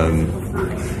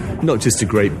not just a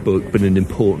great book, but an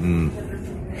important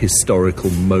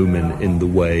historical moment in the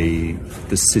way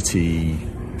the city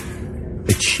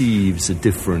achieves a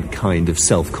different kind of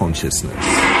self-consciousness.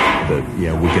 That,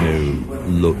 we're going to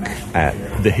look at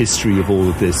the history of all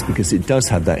of this, because it does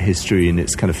have that history, and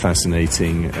it's kind of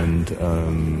fascinating, and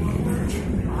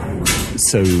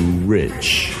so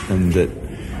rich, and that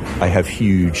I have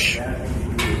huge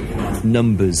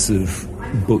numbers of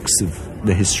books of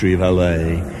the history of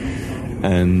LA.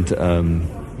 And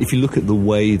if you look at the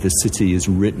way the city is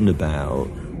written about,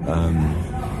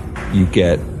 you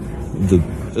get the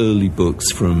early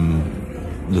books from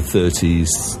the 30s,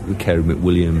 the Carey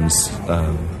McWilliams,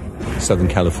 Southern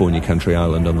California, Country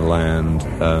Island on the Land,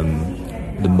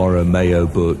 the Morrow Mayo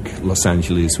book, Los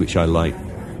Angeles, which I like,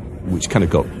 which kind of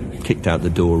got kicked out the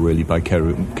door really by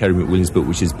Carey McWilliams' book,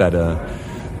 which is better.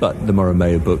 But the Morrow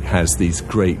Mayo book has these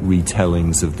great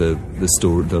retellings of the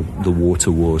story, the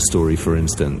water war story, for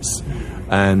instance.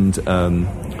 And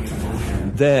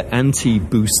they're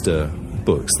anti-booster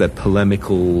books. They're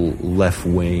polemical,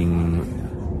 left-wing,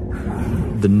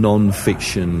 the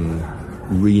non-fiction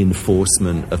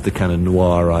reinforcement of the kind of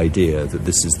noir idea that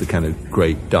this is the kind of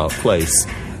great dark place.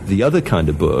 The other kind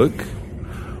of book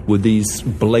were these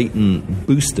blatant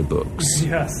booster books.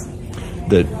 Yes.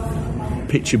 That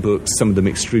picture books, some of them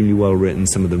extremely well written,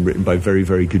 some of them written by very,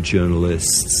 very good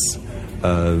journalists,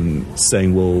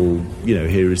 saying, well, you know,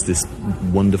 here is this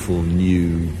wonderful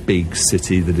new big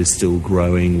city that is still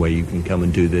growing where you can come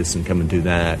and do this and come and do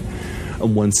that.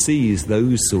 And one sees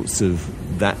those sorts of,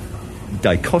 that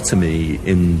dichotomy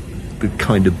in the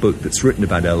kind of book that's written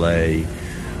about LA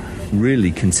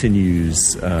really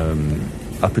continues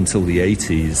up until the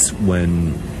 80s,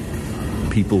 when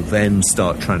people then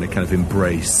start trying to kind of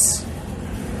embrace,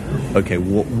 okay,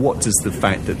 what does the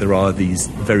fact that there are these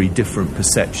very different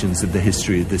perceptions of the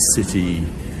history of this city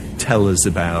tell us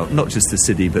about, not just the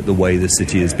city, but the way the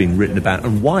city has been written about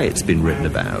and why it's been written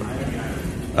about.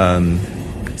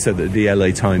 So that the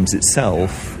LA Times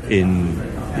itself, in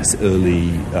its early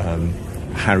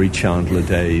Harry Chandler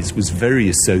days, was very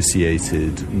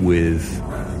associated with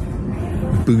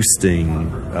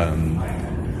boosting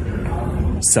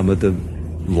some of the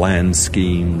land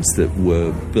schemes that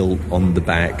were built on the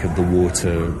back of the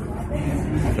water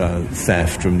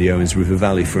theft from the Owens River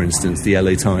Valley, for instance. The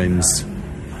LA Times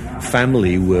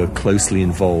family were closely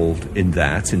involved in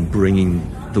that, in bringing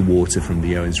the water from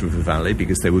the Owens River Valley,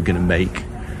 because they were going to make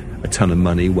a ton of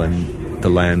money when the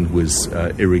land was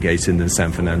irrigated in the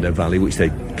San Fernando Valley, which they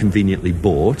conveniently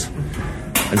bought.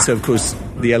 And so, of course,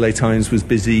 the LA Times was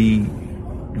busy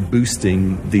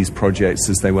boosting these projects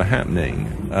as they were happening.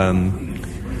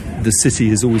 The city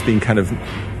has always been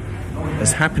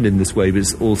has happened in this way, but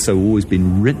it's also always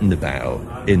been written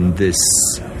about in this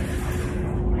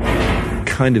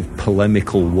kind of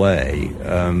polemical way,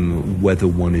 whether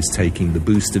one is taking the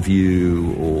booster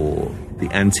view or the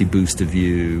anti-booster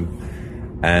view.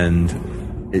 And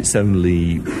it's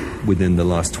only within the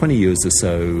last 20 years or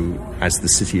so, as the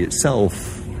city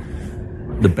itself,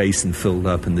 the basin filled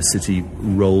up and the city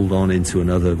rolled on into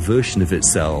another version of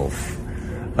itself,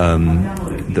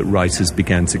 that writers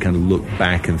began to kind of look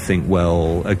back and think,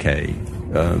 well, okay,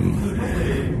 how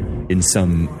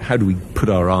do we put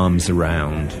our arms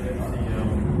around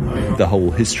the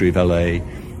whole history of LA?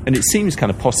 And it seems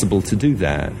kind of possible to do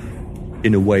that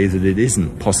in a way that it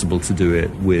isn't possible to do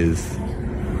it with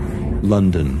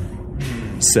London,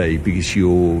 say, because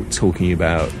you're talking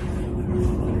about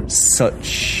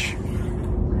such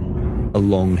a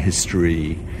long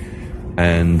history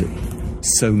and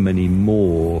so many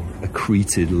more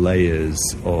accreted layers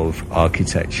of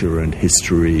architecture and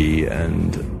history,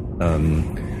 and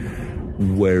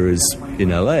whereas in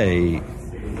LA,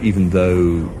 even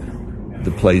though the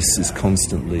place is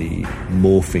constantly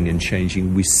morphing and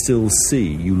changing, we still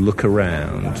see, you look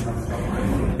around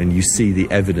and you see the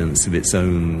evidence of its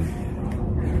own,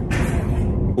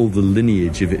 all the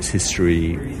lineage of its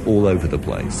history all over the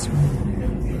place.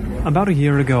 About a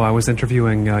year ago, I was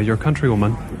interviewing your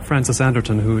countrywoman, Frances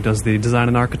Anderton, who does the Design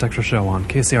and Architecture show on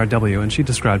KCRW, and she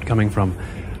described coming from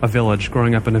a village,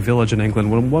 growing up in a village in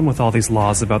England, one with all these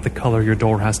laws about the color your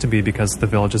door has to be because the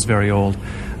village is very old.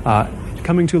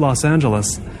 Coming to Los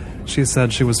Angeles, she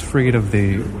said she was freed of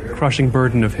the crushing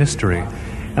burden of history.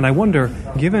 And I wonder,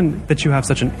 given that you have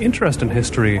such an interest in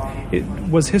history,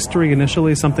 was history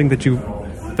initially something that you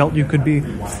felt you could be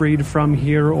freed from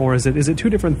here, or is it two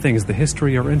different things, the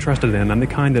history you're interested in and the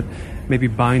kind that maybe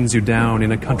binds you down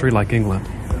in a country like England?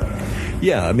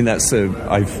 Yeah, I mean,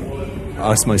 I've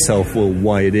asked myself, well,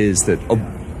 why it is that,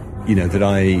 that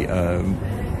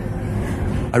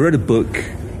I wrote a book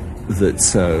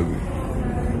that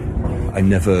I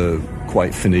never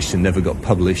quite finished and never got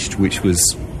published, which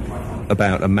was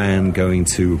about a man going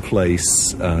to a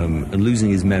place and losing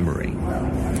his memory.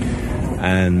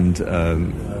 And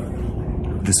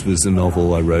this was a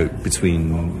novel I wrote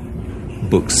between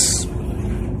books 2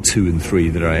 and 3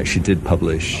 that I actually did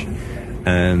publish.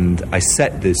 And I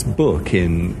set this book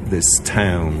in this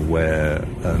town where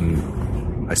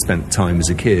I spent time as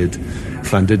a kid,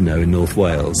 Llandudno in North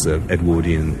Wales, an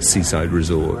Edwardian seaside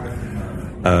resort.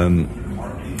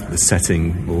 The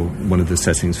setting, or one of the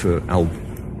settings for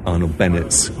Arnold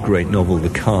Bennett's great novel, The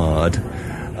Card.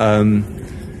 And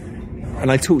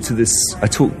I talk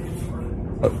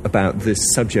about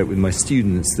this subject with my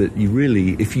students, that you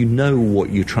really, if you know what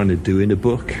you're trying to do in a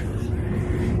book,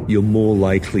 you're more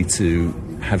likely to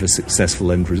have a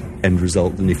successful end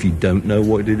result than if you don't know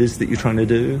what it is that you're trying to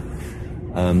do.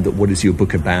 That what is your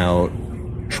book about?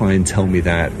 Try and tell me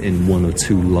that in one or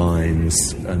two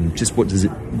lines. And just what does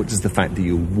the fact that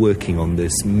you're working on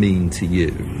this mean to you?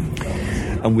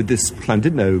 And with this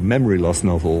Llandudno memory loss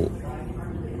novel,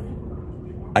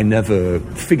 I never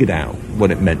figured out what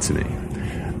it meant to me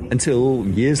until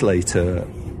years later.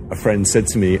 A friend said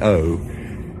to me, "Oh,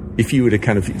 if you were to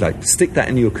kind of like stick that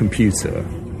in your computer,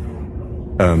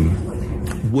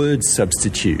 word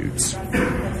substitute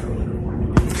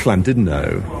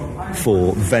Llandudno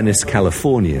for Venice,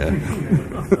 California,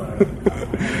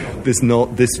 this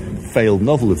failed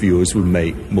novel of yours would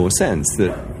make more sense.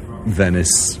 That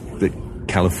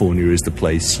California is the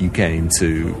place you came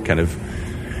to kind of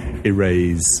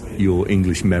erase your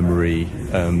English memory,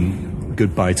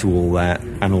 goodbye to all that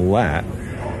and all that."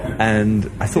 And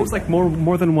I thought, it's like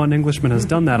more than one Englishman has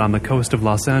done that on the coast of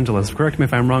Los Angeles. Correct me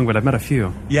if I'm wrong, but I've met a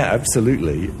few. Yeah,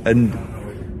 absolutely. And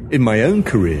in my own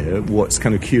career, what's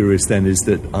kind of curious then is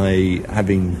that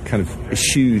having kind of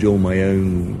eschewed all my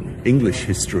own English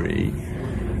history,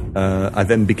 I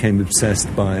then became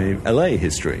obsessed by LA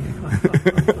history.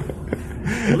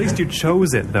 At least you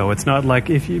chose it, though. It's not like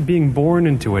if you're being born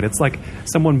into it. It's like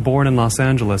someone born in Los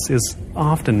Angeles is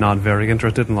often not very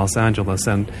interested in Los Angeles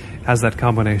and has that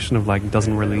combination of like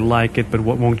doesn't really like it, but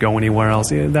won't go anywhere else.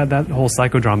 That whole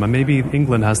psychodrama. Maybe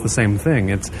England has the same thing.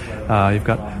 It's you've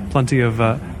got plenty of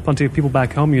people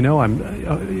back home.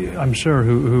 I'm sure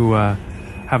who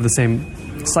have the same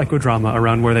psychodrama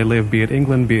around where they live, be it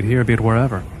England, be it here, be it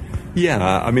wherever.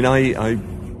 Yeah, I mean,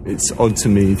 it's odd to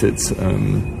me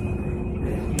that.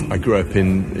 I grew up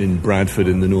in Bradford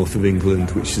in the north of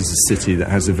England, which is a city that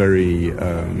has a very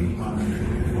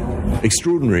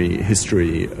extraordinary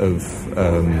history of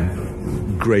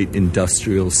great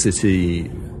industrial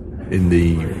city in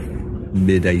the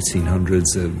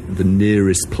mid-1800s, the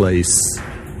nearest place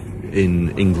in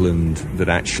England that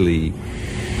actually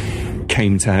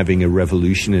came to having a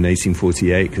revolution in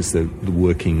 1848 because the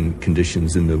working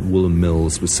conditions in the woolen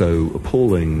mills were so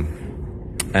appalling.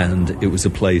 And it was a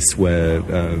place where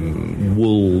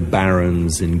wool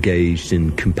barons engaged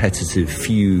in competitive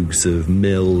fugues of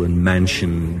mill and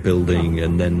mansion building.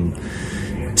 And then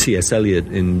T.S. Eliot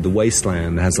in The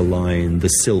Wasteland has a line, "The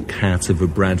silk hat of a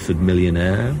Bradford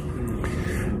millionaire."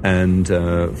 And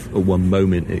at one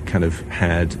moment it kind of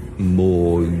had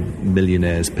more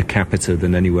millionaires per capita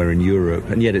than anywhere in Europe.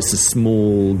 And yet it's a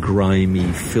small,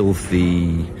 grimy,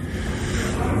 filthy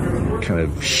kind of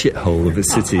shithole of a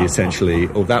city, essentially.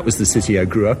 Or that was the city I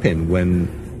grew up in when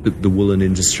the woolen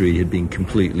industry had been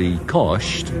completely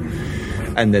coshed.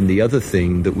 And then the other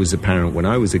thing that was apparent when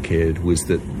I was a kid was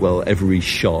that, well, every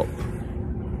shop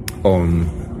on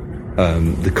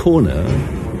the corner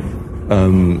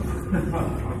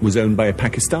was owned by a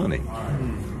Pakistani.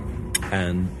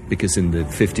 And because in the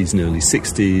 50s and early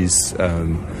 60s,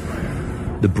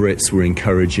 the Brits were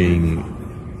encouraging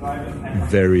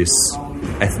various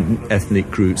ethnic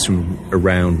groups from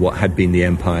around what had been the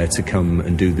empire to come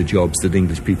and do the jobs that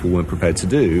English people weren't prepared to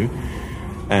do.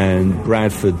 And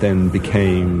Bradford then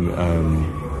became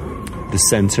the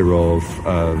centre of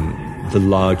the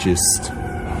largest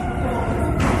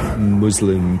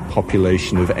Muslim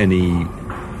population of any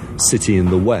city in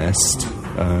the West.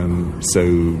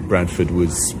 So Bradford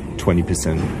was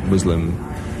 20% Muslim.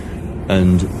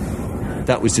 And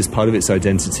that was just part of its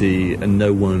identity, and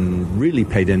no one really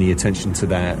paid any attention to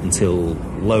that until,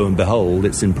 lo and behold,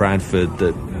 it's in Bradford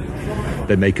that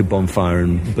they make a bonfire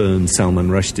and burn Salman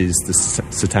Rushdie's The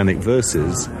Satanic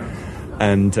Verses.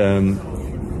 And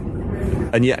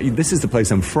yet, this is the place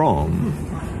I'm from,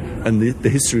 and the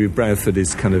history of Bradford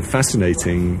is kind of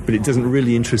fascinating, but it doesn't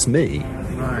really interest me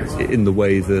in the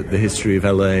way that the history of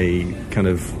LA kind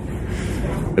of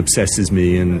obsesses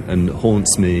me and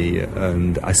haunts me.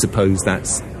 And I suppose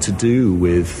that's to do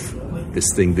with this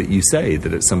thing that you say,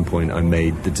 that at some point I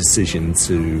made the decision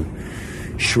to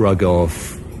shrug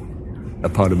off a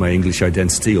part of my English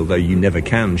identity, although you never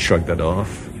can shrug that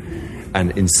off,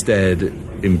 and instead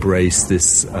embrace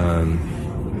this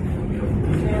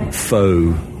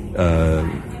faux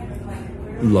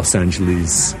Los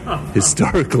Angeles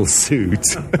historical suit.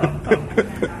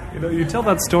 you tell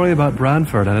that story about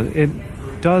Bradford, and it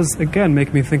does, again,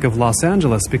 make me think of Los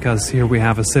Angeles, because here we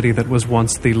have a city that was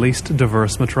once the least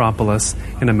diverse metropolis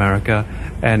in America,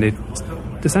 and it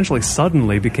essentially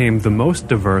suddenly became the most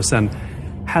diverse and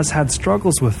has had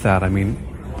struggles with that. I mean,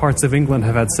 parts of England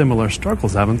have had similar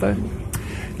struggles, haven't they?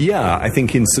 Yeah, I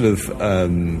think in sort of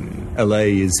LA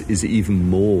is even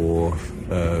more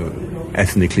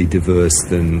ethnically diverse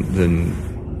than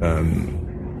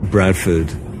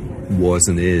Bradford was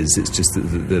and is. It's just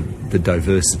that the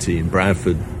diversity in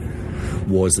Bradford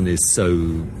was and is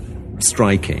so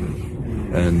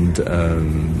striking, and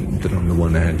that on the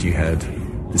one hand you had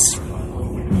this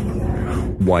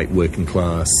white working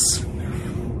class,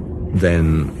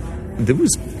 then there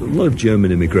was a lot of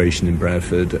German immigration in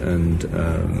Bradford, and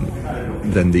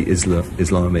then the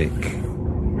Islamic,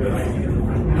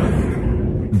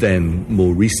 then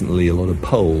more recently a lot of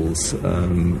Poles.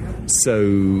 So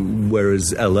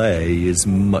whereas LA is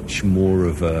much more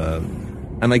of a,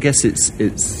 and I guess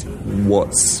it's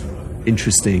what's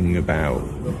interesting about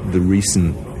the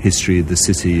recent history of the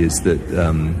city is that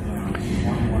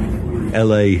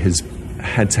LA has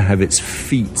had to have its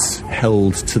feet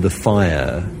held to the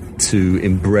fire to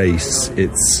embrace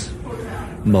its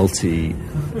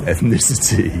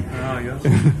multi-ethnicity,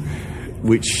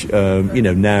 which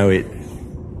now it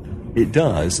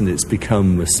does, and it's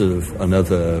become a sort of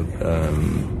another,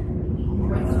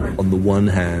 on the one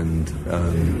hand,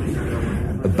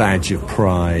 a badge of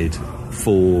pride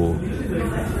for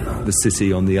the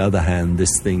city. On the other hand,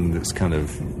 this thing that's kind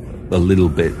of a little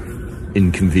bit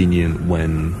inconvenient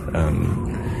when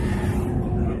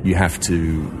you have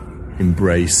to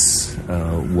embrace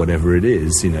whatever it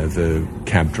is, the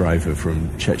cab driver from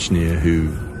Chechnya who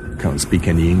can't speak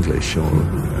any English, or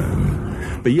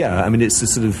but yeah, I mean, it's a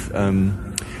sort of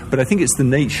but I think it's the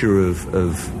nature of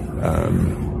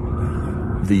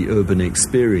the urban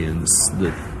experience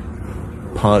that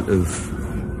part of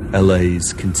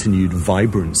LA's continued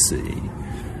vibrancy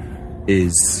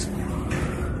is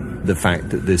the fact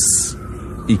that this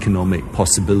economic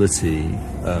possibility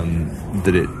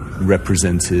that it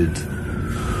represented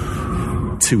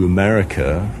to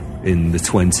America in the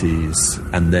 20s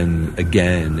and then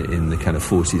again in the kind of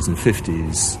 40s and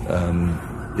 50s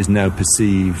is now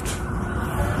perceived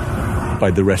by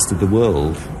the rest of the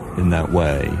world in that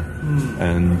way.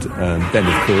 And then,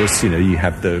 of course, you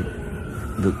have the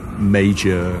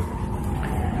major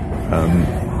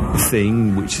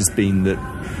thing, which has been that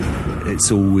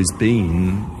it's always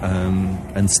been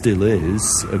and still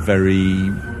is a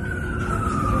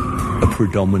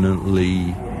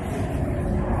predominantly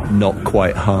not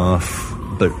quite half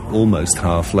but almost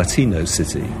half Latino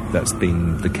city. That's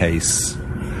been the case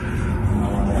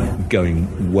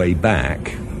going way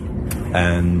back,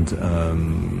 and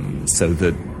so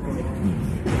that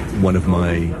one of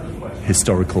my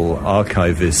historical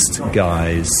archivist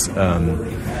guys,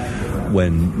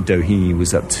 when Doheny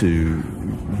was up to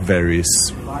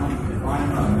various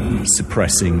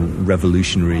suppressing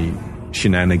revolutionary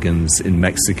shenanigans in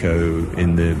Mexico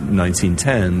in the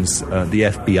 1910s, the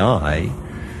FBI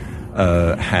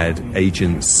had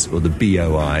agents, or the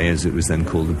BOI, as it was then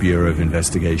called, the Bureau of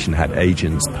Investigation, had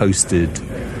agents posted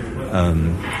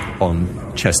on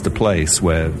Chester Place,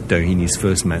 where Doheny's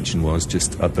first mansion was,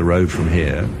 just up the road from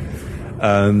here,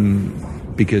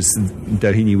 because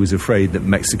Doheny was afraid that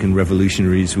Mexican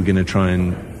revolutionaries were going to try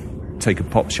and take a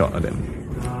pot shot at him.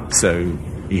 So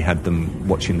he had them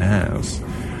watching the house.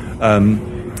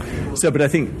 But I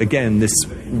think, again,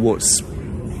 what's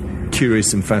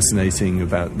curious and fascinating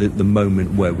about the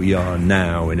moment where we are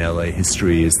now in LA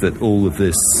history is that all of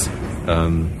this,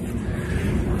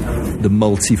 the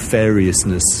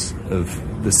multifariousness of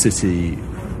the city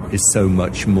is so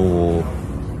much more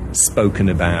spoken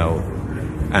about,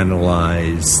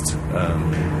 analysed.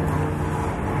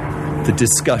 The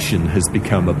discussion has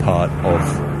become a part of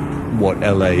what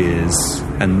LA is,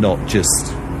 and not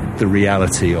just the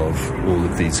reality of all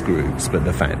of these groups, but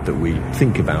the fact that we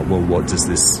think about, well, what does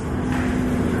this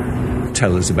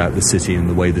tell us about the city and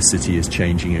the way the city is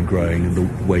changing and growing, and the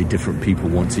way different people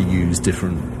want to use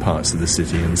different parts of the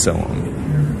city and so on.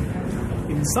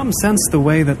 In some sense, the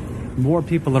way that more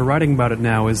people are writing about it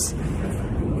now is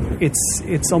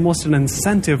it's almost an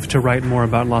incentive to write more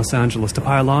about Los Angeles, to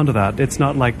pile onto that. It's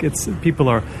not like people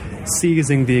are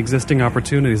seizing the existing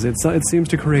opportunities. It seems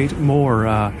to create more.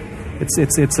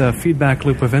 It's a feedback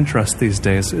loop of interest these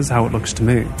days, is how it looks to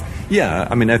me. Yeah,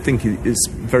 I mean, I think it's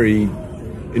very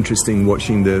interesting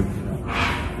watching the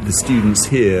students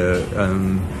here.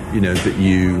 That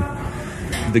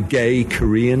the gay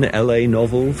Korean LA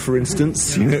novel, for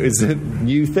instance, is a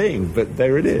new thing, but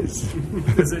there it is.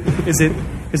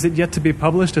 Is it yet to be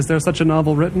published? Is there such a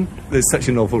novel written? There's such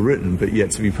a novel written, but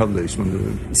yet to be published. One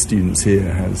of the students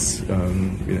here has,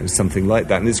 something like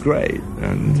that, and it's great.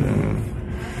 And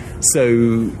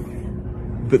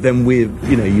but then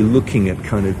you're looking at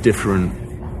kind of different.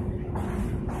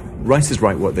 Writers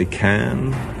write what they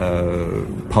can.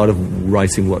 Part of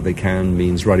writing what they can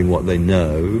means writing what they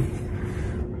know,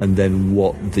 and then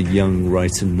what the young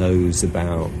writer knows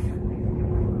about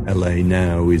LA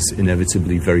now is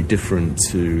inevitably very different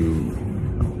to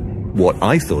what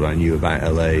I thought I knew about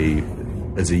LA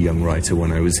as a young writer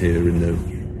when I was here in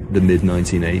the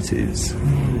mid-1980s.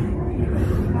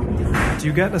 Do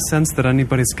you get a sense that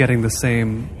anybody's getting the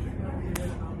same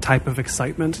type of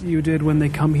excitement you did when they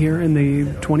come here in the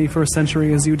 21st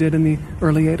century as you did in the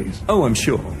early 80s? Oh, I'm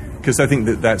sure. Because I think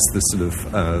that's the sort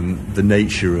of the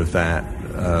nature of that,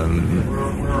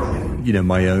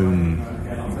 my own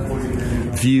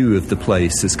view of the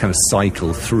place has kind of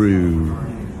cycled through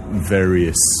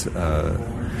various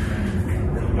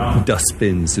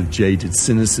dustbins of jaded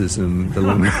cynicism the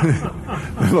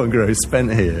longer I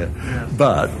spent here.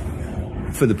 But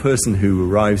for the person who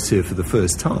arrives here for the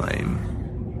first time,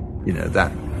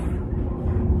 that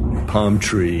palm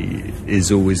tree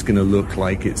is always going to look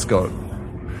like it's got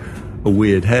a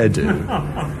weird hairdo.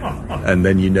 And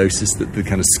then you notice that the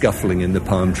kind of scuffling in the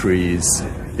palm trees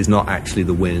is not actually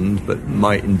the wind, but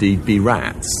might indeed be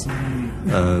rats.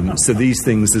 So these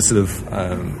things are sort of,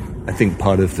 I think,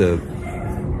 part of the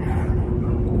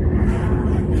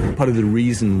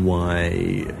reason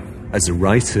why, as a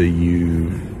writer,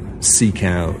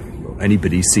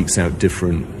 anybody seeks out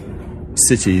different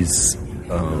cities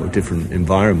or different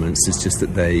environments. It's just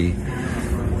that they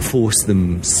force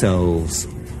themselves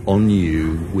on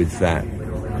you with that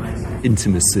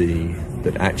intimacy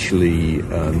that actually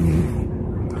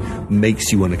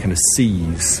makes you want to kind of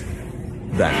seize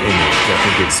that image. I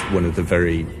think it's one of the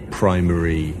very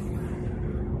primary,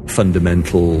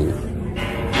 fundamental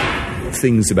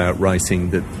things about writing,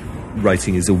 that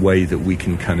writing is a way that we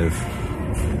can kind of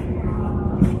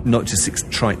not just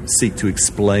seek to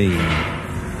explain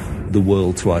the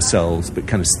world to ourselves, but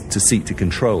kind of to seek to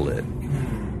control it.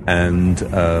 And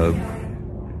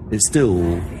it's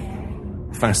still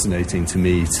fascinating to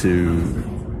me to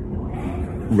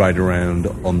ride around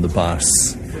on the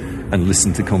bus and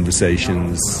listen to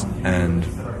conversations, and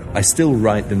I still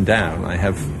write them down. I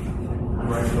have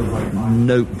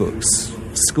notebooks,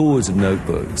 scores of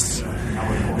notebooks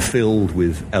filled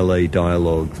with LA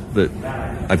dialogue that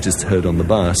I've just heard on the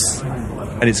bus.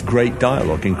 And it's great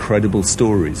dialogue, incredible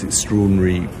stories,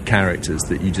 extraordinary characters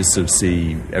that you just sort of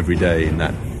see every day in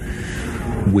that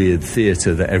weird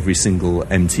theatre that every single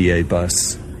MTA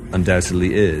bus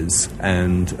undoubtedly is.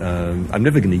 And I'm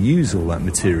never going to use all that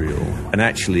material. And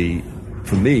actually,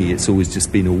 for me, it's always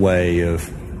just been a way of,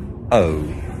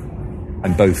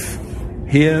 I'm both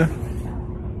here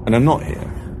and I'm not here.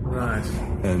 Right.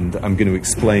 And I'm going to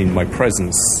explain my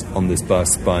presence on this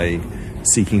bus by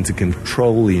seeking to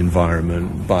control the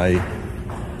environment, by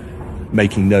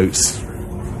making notes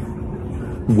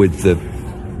with the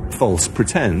false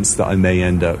pretense that I may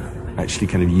end up actually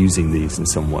kind of using these in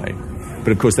some way.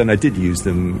 But of course, then I did use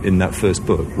them in that first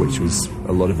book, which was,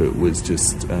 a lot of it was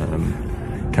just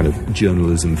kind of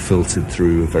journalism filtered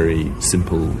through a very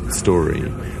simple story.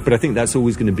 But I think that's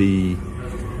always going to be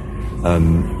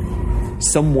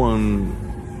someone,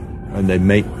 and they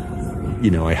make,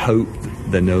 I hope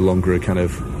they're no longer a kind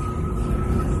of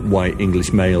white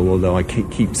English male, although I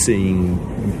keep seeing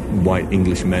white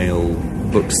English male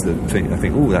books that I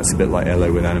think, oh, that's a bit like LA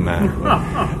without a man.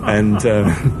 And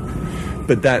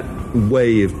but that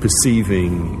way of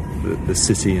perceiving the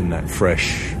city in that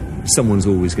fresh, someone's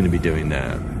always going to be doing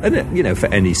that. And for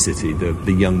any city,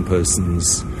 the young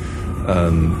person's,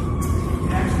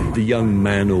 the young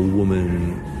man or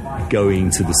woman going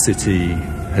to the city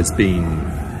has been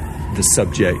the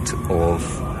subject of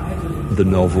the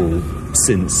novel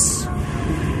since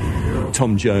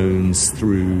Tom Jones,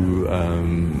 through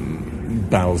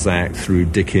Balzac, through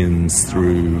Dickens,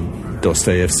 through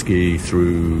Dostoevsky,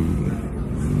 through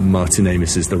Martin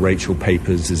Amis's The Rachel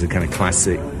Papers is a kind of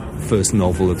classic first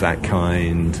novel of that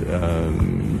kind.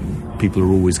 People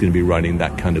are always going to be writing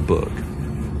that kind of book.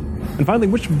 And finally,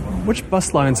 which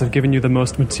bus lines have given you the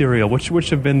most material? Which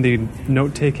have been the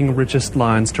note-taking richest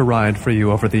lines to ride for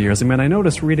you over the years? I mean, I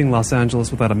noticed reading Los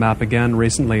Angeles Without a Map again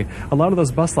recently, a lot of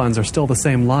those bus lines are still the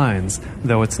same lines,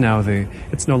 though it's no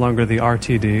longer the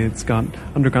RTD. It's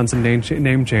undergone some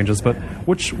name changes. But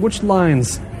which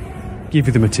lines give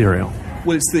you the material?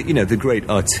 Well, it's the great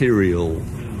arterial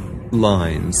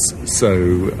lines. So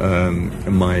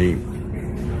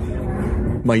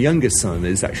my youngest son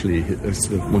is actually a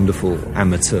sort of wonderful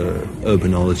amateur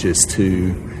urbanologist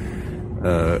who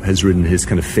has ridden his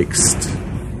kind of fixed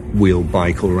wheel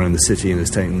bike all around the city and has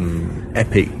taken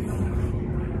epic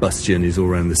bus journeys all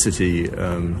around the city.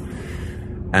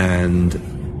 And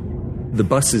the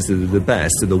buses that are the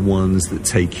best are the ones that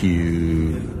take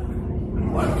you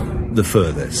the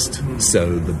furthest.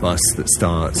 So the bus that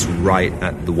starts right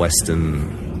at the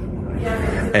western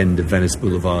end of Venice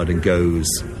Boulevard and goes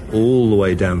all the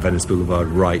way down Venice Boulevard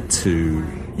right to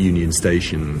Union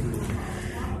Station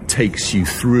takes you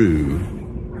through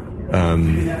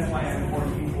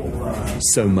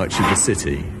so much of the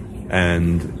city,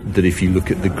 and that if you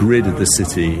look at the grid of the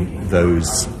city,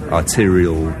 those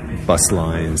arterial bus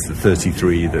lines, the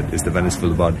 33 that is the Venice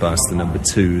Boulevard bus, the number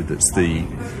 2 that's the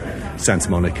Santa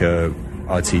Monica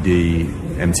RTD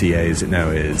MTA as it now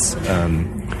is,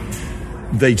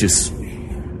 they just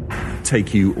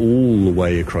take you all the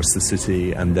way across the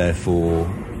city, and therefore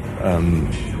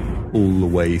all the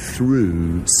way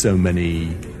through so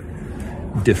many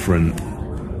different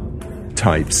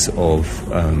types of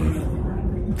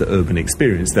the urban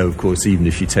experience. Though, of course, even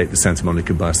if you take the Santa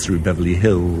Monica bus through Beverly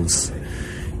Hills,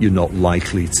 you're not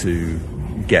likely to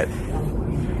get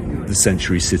the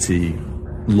Century City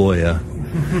lawyer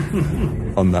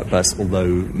on that bus,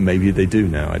 although maybe they do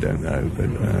now, I don't know, but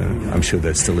I'm sure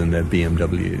they're still in their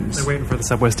BMWs. They're waiting for the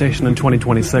subway station in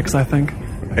 2026, I think.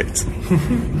 Right.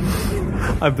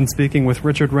 I've been speaking with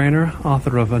Richard Rayner,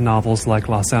 author of novels like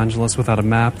Los Angeles Without a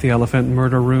Map, The Elephant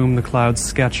Murder Room, The Cloud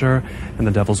Sketcher, and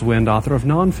The Devil's Wind, author of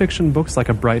non-fiction books like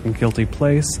A Bright and Guilty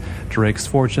Place, Drake's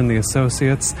Fortune, The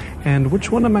Associates, and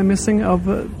which one am I missing of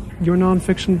your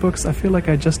non-fiction books? I feel like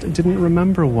I just didn't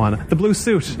remember one. The Blue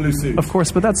Suit. Blue Suit. Of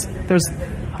course, but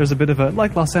there's a bit of a,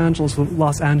 like Los Angeles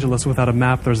Without a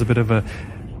Map, there's a bit of a,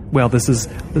 well, this is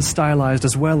stylized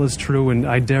as well as true, and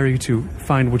I dare you to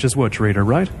find which is which, reader,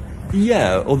 right?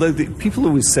 Yeah, although people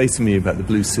always say to me about The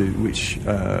Blue Suit, which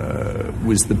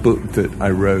was the book that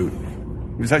I wrote.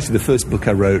 It was actually the first book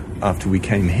I wrote after we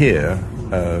came here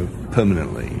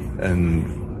permanently,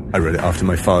 and I wrote it after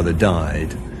my father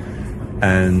died.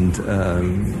 And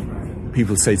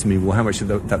people say to me, well, how much of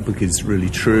that book is really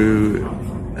true?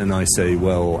 And I say,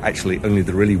 well, actually, only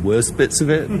the really worst bits of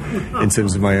it in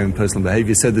terms of my own personal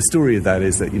behavior. So the story of that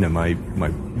is that, my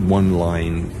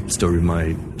one-line story of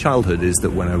my childhood is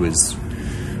that when I was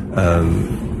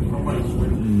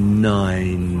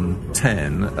 9,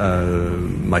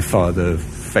 10, my father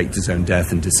faked his own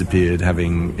death and disappeared,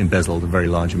 having embezzled a very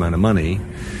large amount of money.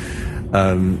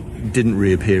 Didn't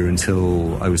reappear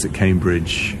until I was at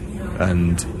Cambridge,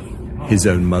 and his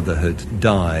own mother had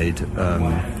died.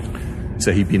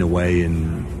 So he'd been away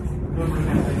in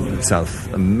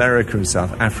South America and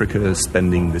South Africa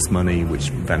spending this money, which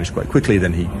vanished quite quickly.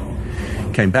 Then he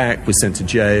came back, was sent to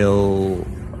jail.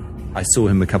 I saw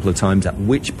him a couple of times, at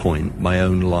which point my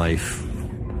own life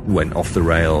went off the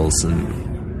rails,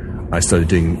 and I started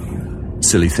doing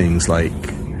silly things like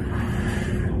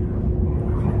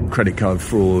credit card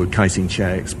fraud, kiting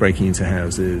checks, breaking into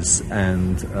houses,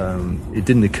 and it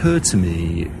didn't occur to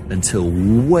me until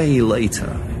way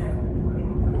later,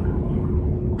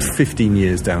 15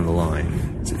 years down the line.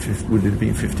 Would it have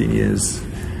been 15 years?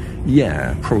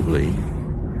 Yeah, probably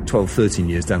 12, 13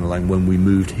 years down the line when we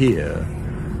moved here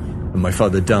and my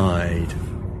father died,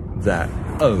 that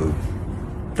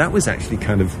was actually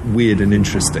kind of weird and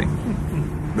interesting.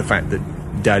 The fact that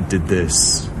Dad did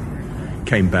this,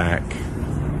 came back,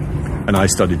 and I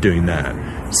started doing that.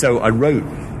 So I wrote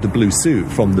The Blue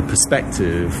Suit from the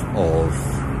perspective of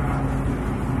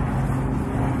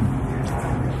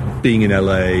being in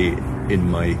LA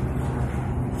in my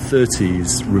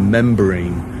 30s,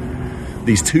 remembering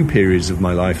these two periods of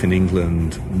my life in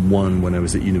England, one when I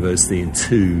was at university and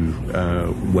two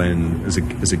when as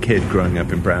a kid growing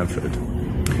up in Bradford.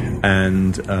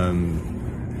 And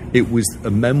it was a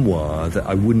memoir that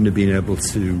I wouldn't have been able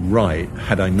to write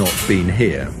had I not been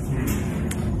here.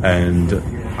 And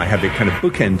I have it kind of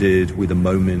bookended with a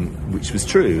moment which was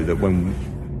true, that when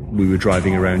we were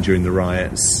driving around during the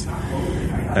riots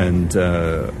and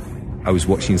I was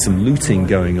watching some looting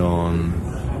going on,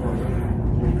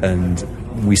 and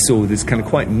we saw this kind of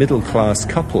quite middle-class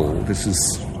couple. This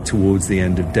was towards the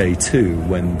end of day 2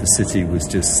 when the city was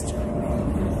just,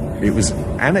 it was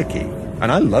anarchy.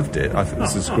 And I loved it. I thought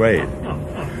this was great.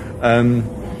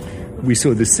 We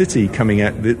saw the city coming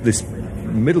at this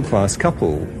middle-class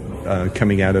couple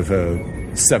coming out of a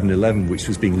 7-Eleven which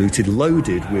was being looted,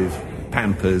 loaded with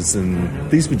Pampers,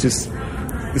 and these were just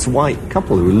this white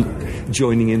couple who were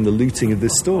joining in the looting of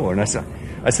this store. And I said,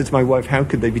 I said to my wife, how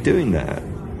could they be doing that?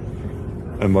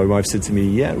 And my wife said to me,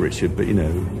 yeah, Richard, but,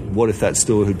 what if that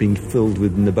store had been filled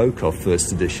with Nabokov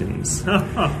first editions?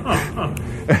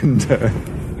 And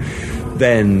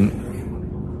then,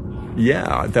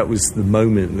 that was the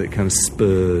moment that kind of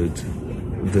spurred,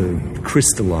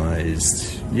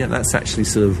 crystallized, that's actually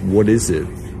sort of, what is it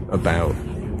about?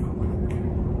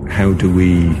 How do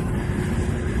we...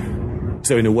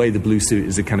 So in a way, the blue suit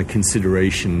is a kind of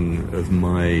consideration of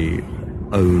my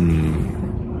own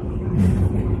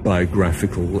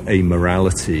biographical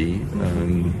amorality,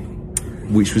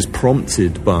 which was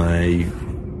prompted by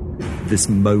this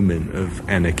moment of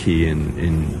anarchy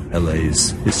in LA's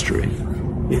history.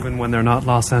 Even when they're not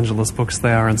Los Angeles books,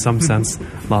 they are in some sense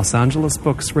Los Angeles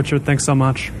books. Richard, thanks so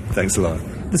much. Thanks a lot.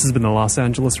 This has been the Los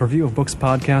Angeles Review of Books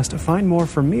podcast. Find more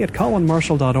from me at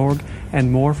colinmarshall.org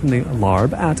and more from the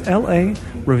LARB at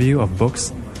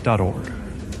lareviewofbooks.org.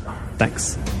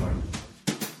 Thanks.